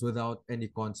conventions without any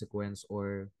consequence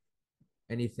or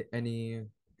any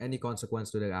any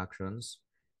consequence to their actions.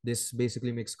 This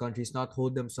basically makes countries not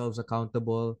hold themselves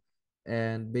accountable,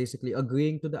 and basically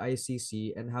agreeing to the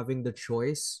ICC and having the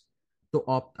choice to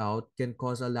opt out can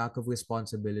cause a lack of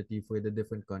responsibility for the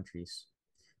different countries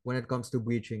when it comes to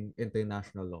breaching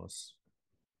international laws.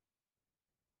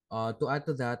 To add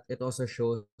to that, it also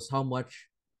shows how much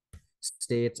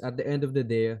states at the end of the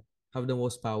day have the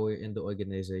most power in the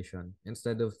organization.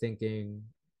 Instead of thinking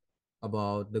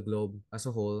about the globe as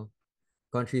a whole,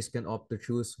 countries can opt to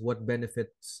choose what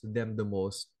benefits them the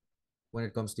most when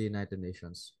it comes to United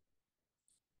Nations.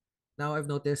 Now I've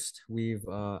noticed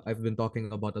I've been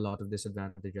talking about a lot of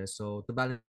disadvantages. So to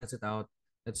balance it out,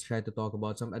 let's try to talk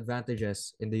about some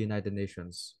advantages in the United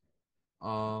Nations.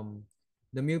 Um,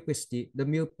 the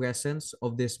mere presence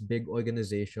of this big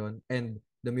organization and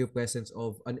the mere presence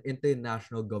of an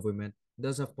international government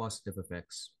does have positive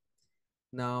effects.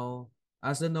 Now,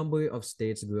 as the number of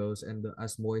states grows and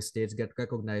as more states get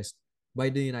recognized by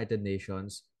the United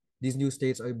Nations, these new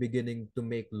states are beginning to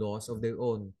make laws of their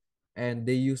own, and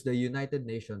they use the United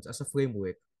Nations as a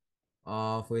framework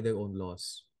for their own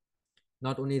laws.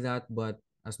 Not only that, but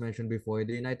as mentioned before,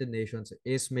 the United Nations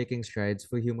is making strides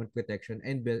for human protection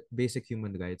and basic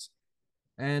human rights.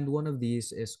 And one of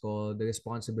these is called the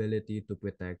Responsibility to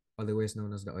Protect, otherwise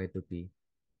known as the R2P,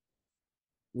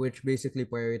 which basically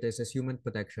prioritizes human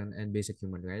protection and basic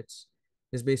human rights.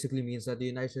 This basically means that the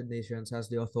United Nations has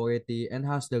the authority and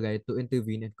has the right to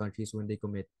intervene in countries when they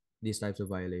commit these types of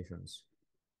violations.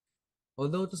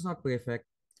 Although it is not perfect,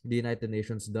 the United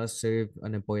Nations does serve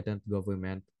an important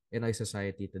government in our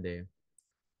society today.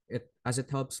 It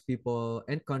helps people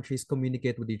and countries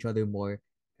communicate with each other more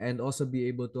and also be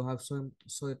able to have some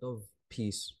sort of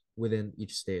peace within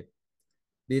each state.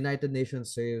 The United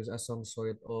Nations serves as some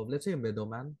sort of, let's say, a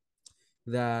middleman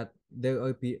that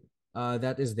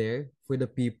that is there for the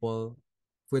people,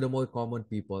 for the more common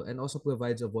people, and also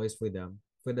provides a voice for them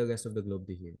for the rest of the globe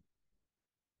to hear.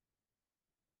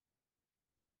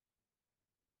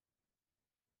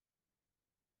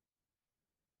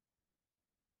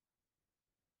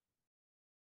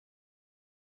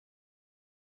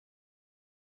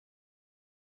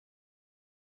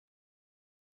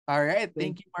 All right, Thank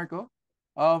thank you, Marco.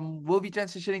 We'll be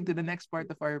transitioning to the next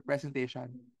part of our presentation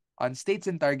on states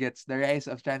and targets, the rise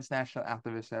of transnational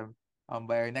activism,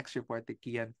 by our next reporter,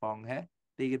 Kian Fong. He?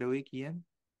 Take it away, Kian.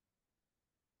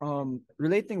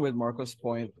 Relating with Marco's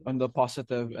point on the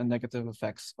positive and negative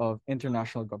effects of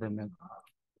international government,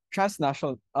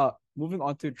 moving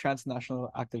on to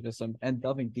transnational activism and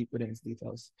delving deep within its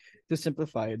details. To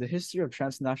simplify, the history of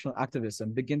transnational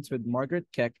activism begins with Margaret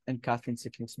Keck and Catherine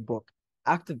Sicking's book,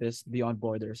 Activists Beyond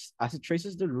Borders, as it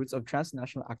traces the roots of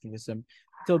transnational activism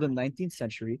till the 19th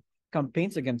century,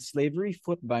 campaigns against slavery,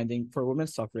 foot binding for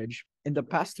women's suffrage. In the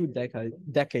past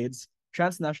decades,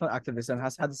 transnational activism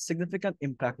has had a significant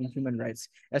impact on human rights,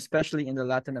 especially in the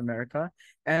Latin America,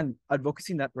 and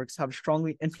advocacy networks have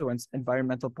strongly influenced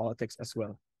environmental politics as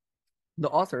well. The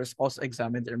authors also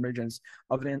examined the emergence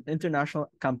of an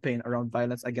international campaign around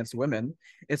violence against women.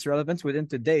 Its relevance within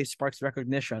today sparks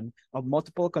recognition of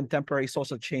multiple contemporary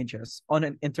social changes on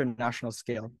an international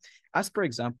scale. As per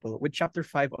example, with chapter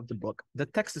 5 of the book, the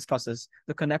text discusses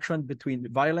the connection between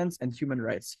violence and human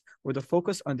rights, with a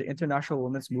focus on the international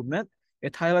women's movement.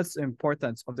 It highlights the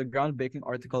importance of the groundbreaking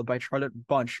article by Charlotte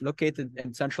Bunch, located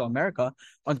in Central America,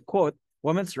 on quote,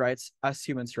 women's rights as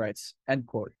human rights, end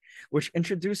quote, which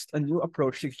introduced a new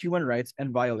approach to human rights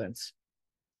and violence.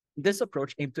 This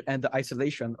approach aimed to end the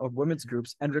isolation of women's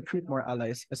groups and recruit more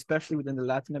allies, especially within the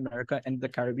Latin America and the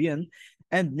Caribbean,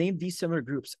 and named these similar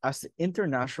groups as the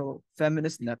International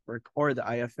Feminist Network, or the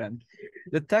IFN.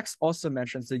 The text also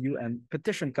mentions the UN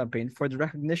petition campaign for the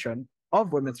recognition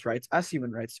of women's rights as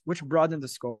human rights, which broadened the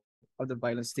scope of the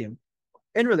violence theme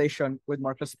in relation with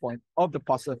Marcus' point of the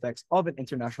positive effects of an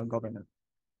international government.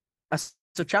 As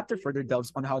the chapter further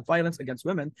delves on how violence against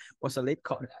women was a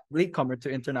latecomer to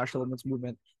international women's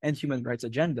movement and human rights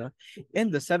agenda, in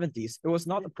the 70s, it was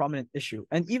not a prominent issue.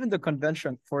 And even the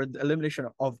Convention for the Elimination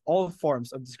of All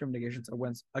Forms of Discrimination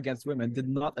against Women did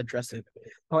not address it.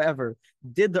 However,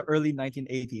 did the early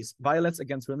 1980s, violence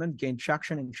against women gain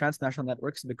traction in transnational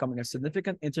networks, becoming a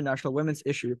significant international women's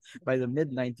issue by the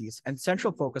mid-90s and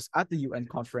central focus at the UN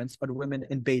Conference on Women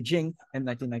in Beijing in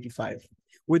 1995.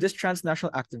 With this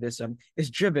transnational activism is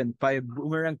driven by a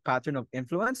boomerang pattern of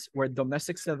influence where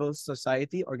domestic civil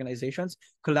society organizations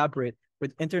collaborate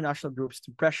with international groups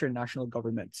to pressure national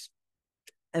governments.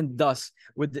 And thus,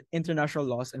 with the international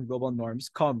laws and global norms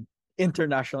come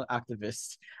international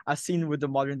activists, as seen with the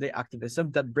modern day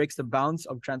activism that breaks the bounds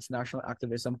of transnational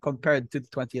activism compared to the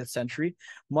 20th century.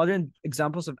 Modern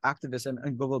examples of activism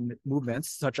and global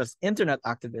movements, such as internet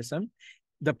activism,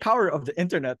 the power of the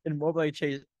internet in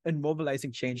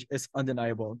mobilizing change is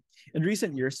undeniable. In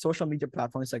recent years, social media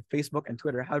platforms like Facebook and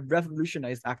Twitter have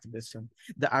revolutionized activism.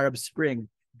 The Arab Spring,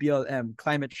 BLM,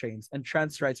 climate change, and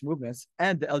trans rights movements,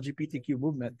 and the LGBTQ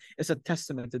movement is a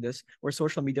testament to this, where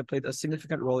social media played a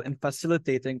significant role in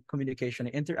facilitating communication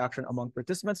and interaction among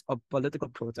participants of political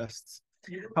protests.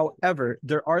 However,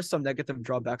 there are some negative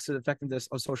drawbacks to the effectiveness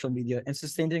of social media in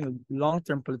sustaining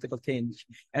long-term political change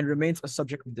and remains a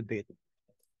subject of debate.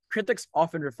 Critics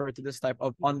often refer to this type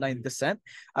of online dissent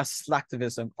as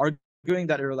slacktivism, arguing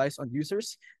that it relies on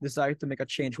users' desire to make a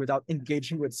change without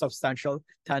engaging with substantial,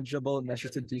 tangible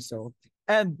measures to do so.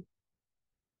 And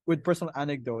with personal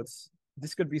anecdotes,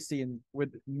 this could be seen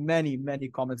with many, many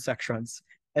comment sections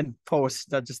and posts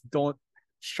that just don't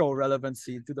show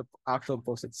relevancy to the actual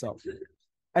post itself.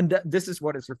 And this is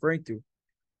what it's referring to.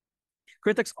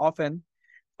 Critics often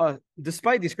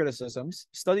despite these criticisms,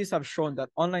 studies have shown that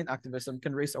online activism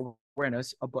can raise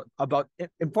awareness about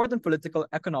important political,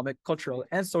 economic, cultural,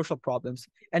 and social problems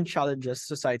and challenges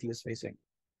society is facing.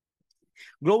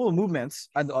 Global movements,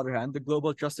 on the other hand, the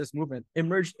global justice movement,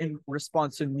 emerged in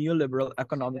response to neoliberal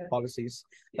economic policies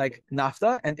like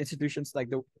NAFTA and institutions like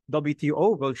the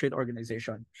WTO, World Trade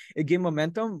Organization. It gained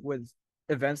momentum with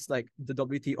events like the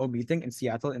WTO meeting in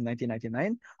Seattle in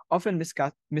 1999, often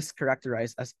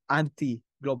mischaracterized as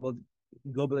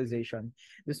anti-globalization.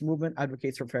 This movement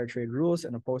advocates for fair trade rules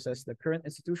and opposes the current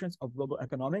institutions of global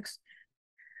economics.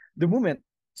 The movement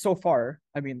so far,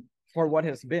 for what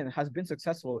has been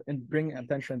successful in bringing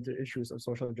attention to issues of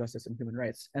social justice and human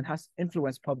rights and has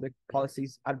influenced public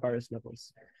policies at various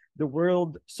levels. The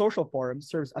World Social Forum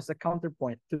serves as a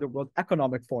counterpoint to the World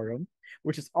Economic Forum,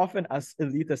 which is often as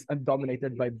elitist and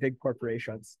dominated by big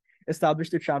corporations.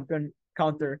 Established to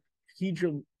counter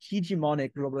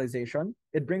hegemonic globalization,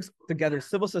 it brings together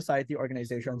civil society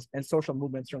organizations and social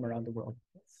movements from around the world.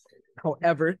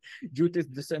 However, due to its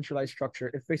decentralized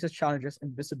structure, it faces challenges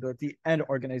in visibility and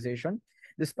organization.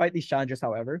 Despite these challenges,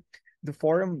 however, the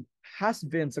forum has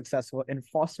been successful in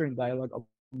fostering dialogue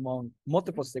among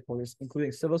multiple stakeholders, including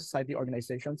civil society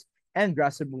organizations and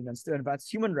grassroots movements to advance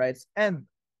human rights and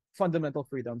fundamental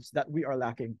freedoms that we are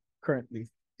lacking currently.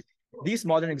 These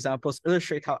modern examples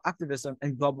illustrate how activism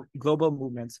and global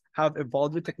movements have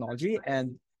evolved with technology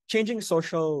and changing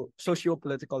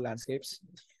socio-political landscapes.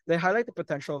 They highlight the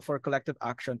potential for collective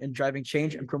action in driving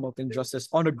change and promoting justice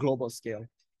on a global scale.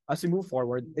 As we move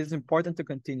forward, it is important to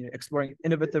continue exploring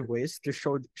innovative ways to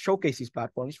showcase these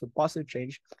platforms for positive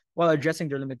change while addressing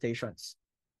their limitations.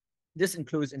 This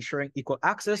includes ensuring equal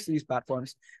access to these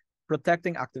platforms,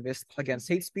 protecting activists against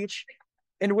hate speech,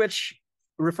 in which,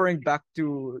 referring back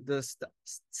to the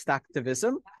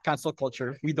stacktivism, cancel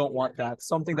culture, we don't want that.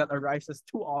 Something that arises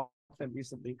too often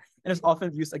recently and is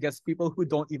often used against people who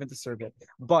don't even deserve it.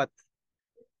 But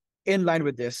in line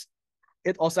with this,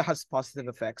 it also has positive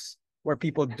effects where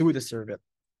people do deserve it.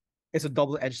 It's a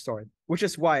double-edged sword, which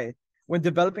is why when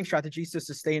developing strategies to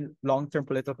sustain long-term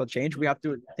political change, we have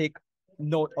to take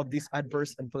note of these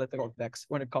adverse and political effects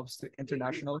when it comes to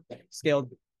international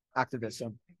scaled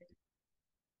activism.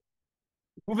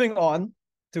 Moving on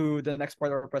to the next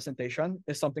part of our presentation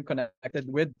is something connected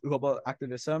with global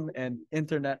activism and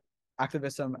internet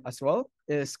activism as well,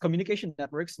 is communication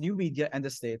networks, new media, and the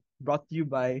state, brought to you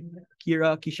by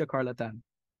Keisha Carlatan.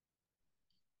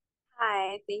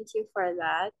 Hi, thank you for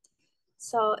that.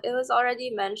 So it was already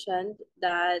mentioned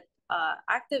that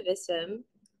activism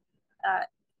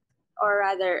or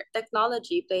rather,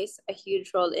 technology plays a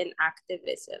huge role in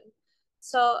activism.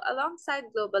 So,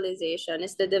 alongside globalization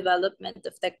is the development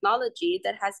of technology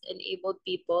that has enabled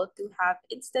people to have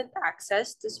instant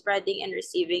access to spreading and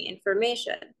receiving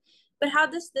information. But how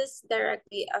does this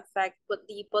directly affect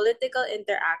the political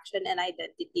interaction and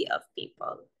identity of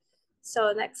people?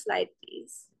 So, next slide,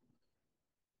 please.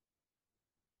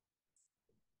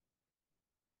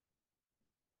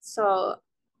 So,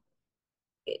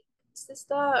 is this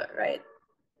the right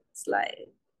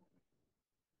slide?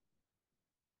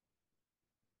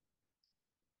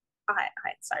 Hi,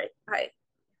 sorry. Hi.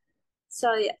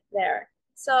 So yeah, there.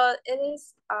 So it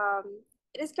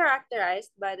is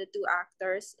characterized by the two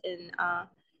actors in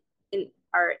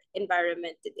our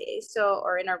environment today. So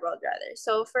or in our world rather.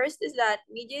 So first is that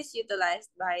media is utilized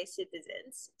by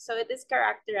citizens. So it is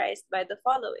characterized by the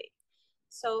following.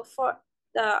 So for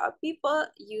the people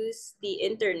use the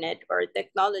internet or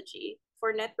technology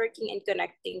for networking and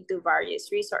connecting to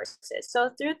various resources.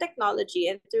 So through technology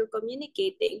and through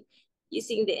communicating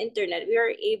using the internet, we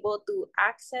are able to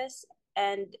access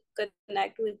and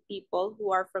connect with people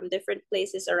who are from different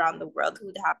places around the world,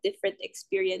 who have different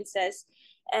experiences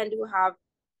and who have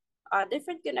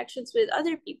different connections with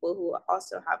other people who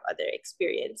also have other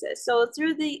experiences. So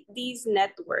through these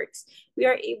networks, we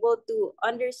are able to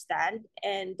understand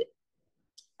and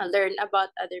learn about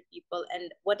other people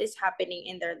and what is happening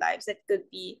in their lives. That could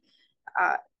be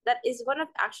that is one of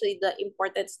actually the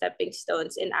important stepping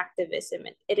stones in activism.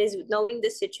 It is knowing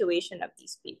the situation of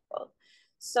these people.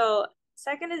 So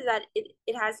second is that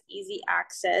it has easy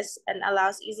access and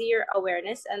allows easier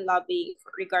awareness and lobbying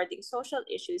regarding social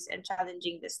issues and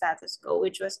challenging the status quo,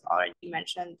 which was already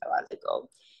mentioned a while ago.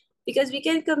 Because we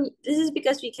can this is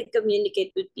because we can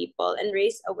communicate with people and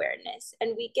raise awareness,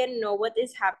 and we can know what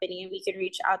is happening, and we can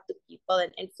reach out to people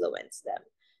and influence them.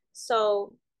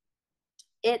 So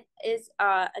it is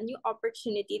a new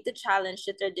opportunity to challenge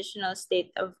the traditional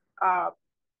state of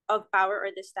power or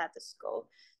the status quo.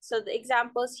 So the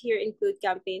examples here include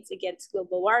campaigns against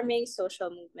global warming, social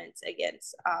movements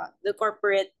against the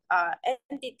corporate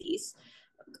entities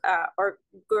or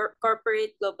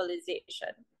corporate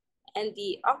globalization, and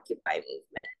the Occupy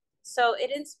movement. So it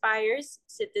inspires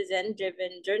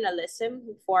citizen-driven journalism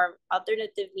who form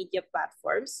alternative media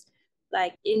platforms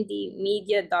like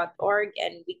indiemedia.org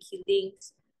and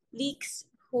WikiLeaks, leaks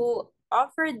who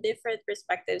offer different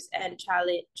perspectives and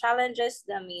challenges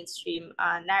the mainstream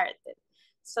narrative.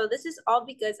 So this is all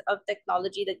because of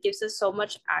technology that gives us so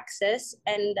much access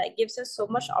and that gives us so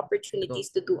much opportunities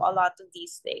to do a lot of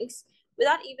these things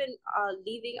without even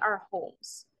leaving our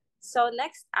homes. So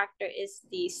next actor is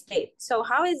the state. So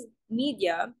how is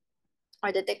media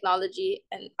or the technology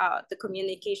and the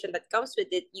communication that comes with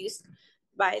it used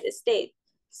by the state?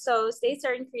 So states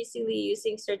are increasingly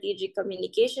using strategic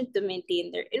communication to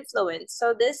maintain their influence.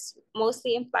 So this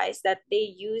mostly implies that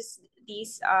they use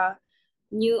these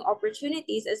new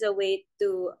opportunities as a way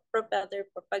to propel their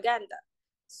propaganda.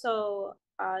 So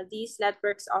these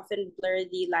networks often blur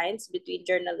the lines between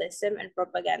journalism and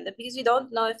propaganda because we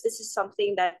don't know if this is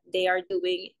something that they are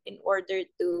doing in order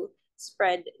to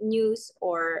spread news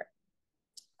or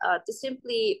to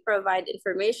simply provide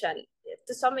information.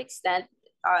 To some extent,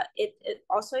 it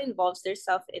also involves their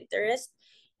self-interest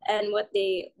and what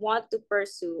they want to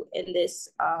pursue in this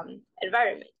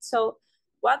environment. So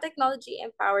while technology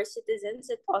empowers citizens,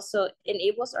 it also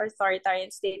enables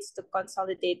authoritarian states to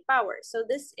consolidate power. So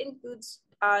this includes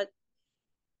uh,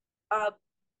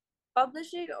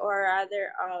 publishing or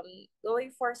rather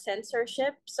going for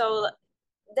censorship. So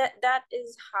that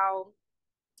is how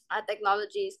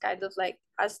technology is kind of like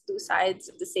has two sides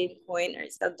of the same coin, or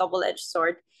it's a double-edged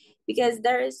sword, because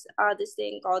there is this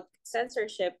thing called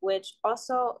censorship, which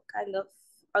also kind of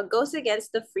goes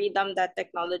against the freedom that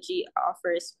technology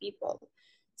offers people.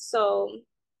 So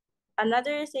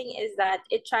another thing is that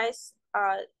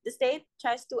the state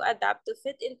tries to adapt to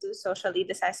fit into socially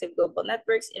decisive global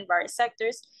networks in various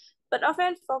sectors, but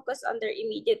often focus on their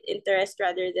immediate interest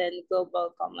rather than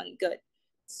global common good.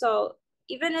 So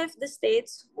even if the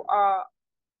states,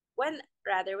 when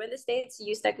the states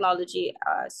use technology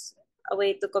as a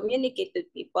way to communicate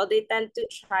with people, they tend to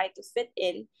try to fit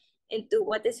in into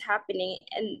what is happening,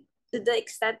 and to the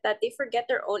extent that they forget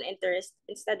their own interest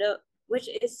instead of which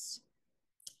is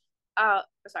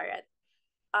sorry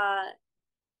uh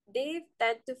they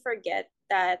tend to forget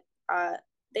that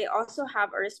they also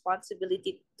have a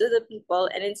responsibility to the people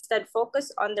and instead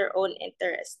focus on their own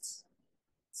interests.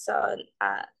 So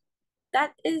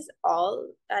that is all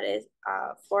that is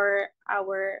for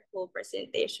our whole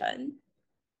presentation.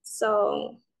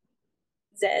 So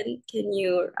Zen, can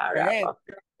you All wrap right. up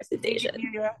your Thank you,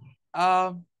 presentation? Kira.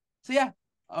 So yeah,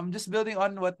 just building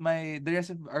on what the rest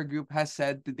of our group has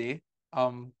said today.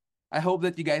 Um, I hope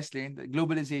that you guys learned that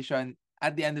globalization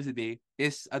at the end of the day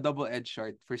is a double-edged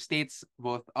sword for states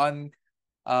both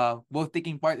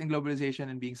taking part in globalization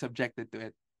and being subjected to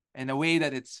it in a way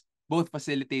that it's both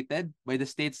facilitated by the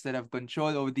states that have control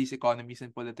over these economies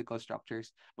and political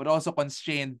structures, but also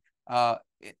constrained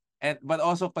but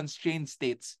also constrained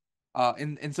states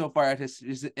in insofar as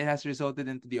it has resulted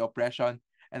into the oppression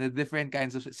and the different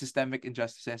kinds of systemic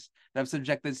injustices that have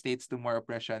subjected states to more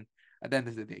oppression at the end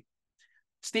of the day.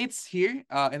 States here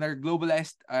in our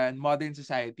globalized and modern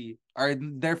society are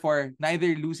therefore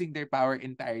neither losing their power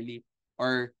entirely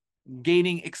or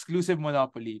gaining exclusive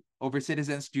monopoly over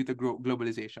citizens due to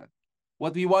globalization.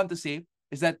 What we want to say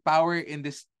is that power in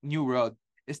this new world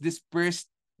is dispersed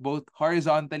both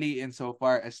horizontally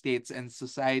insofar as states and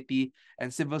society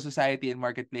and civil society and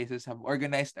marketplaces have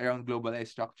organized around globalized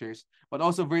structures, but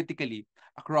also vertically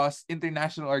across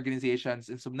international organizations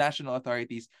and subnational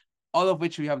authorities, all of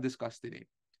which we have discussed today.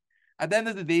 At the end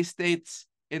of the day, states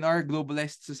in our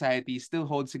globalized society still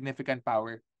hold significant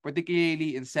power,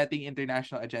 particularly in setting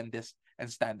international agendas and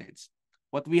standards.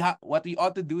 What we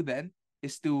ought to do then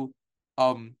is to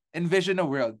envision a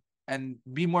world and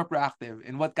be more proactive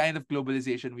in what kind of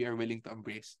globalization we are willing to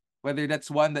embrace, whether that's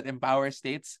one that empowers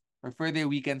states or further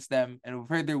weakens them and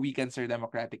further weakens their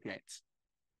democratic rights.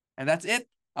 And that's it.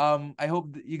 I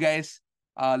hope you guys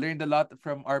learned a lot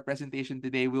from our presentation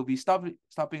today. We'll be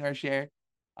stopping our share.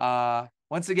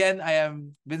 Once again, I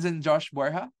am Vincent Josh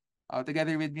Borja.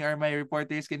 Together with me are my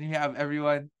reporters. Can you have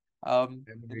everyone I'm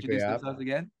Enrico introduce Yap. themselves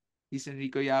again? He's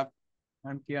Enrico Yap.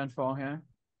 I'm Kian Fong here.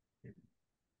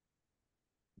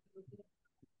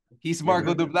 He's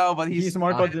Marco Dublao, but He's he's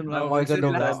Marco Ah, Dimla. I'm We're Marco still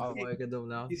Dumlao. last. I'm Marco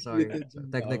Dumlao. He's Sorry. muted just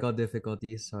now. Technical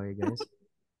difficulties. Sorry, guys.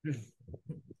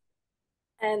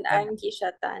 And and I'm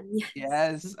Kisha Tan.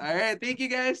 yes. All right. Thank you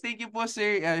guys. Thank you po,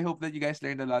 sir. I hope that you guys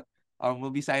learned a lot. We'll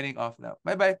be signing off now.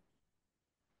 Bye bye.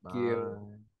 Thank you.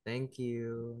 Bye. Thank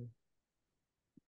you.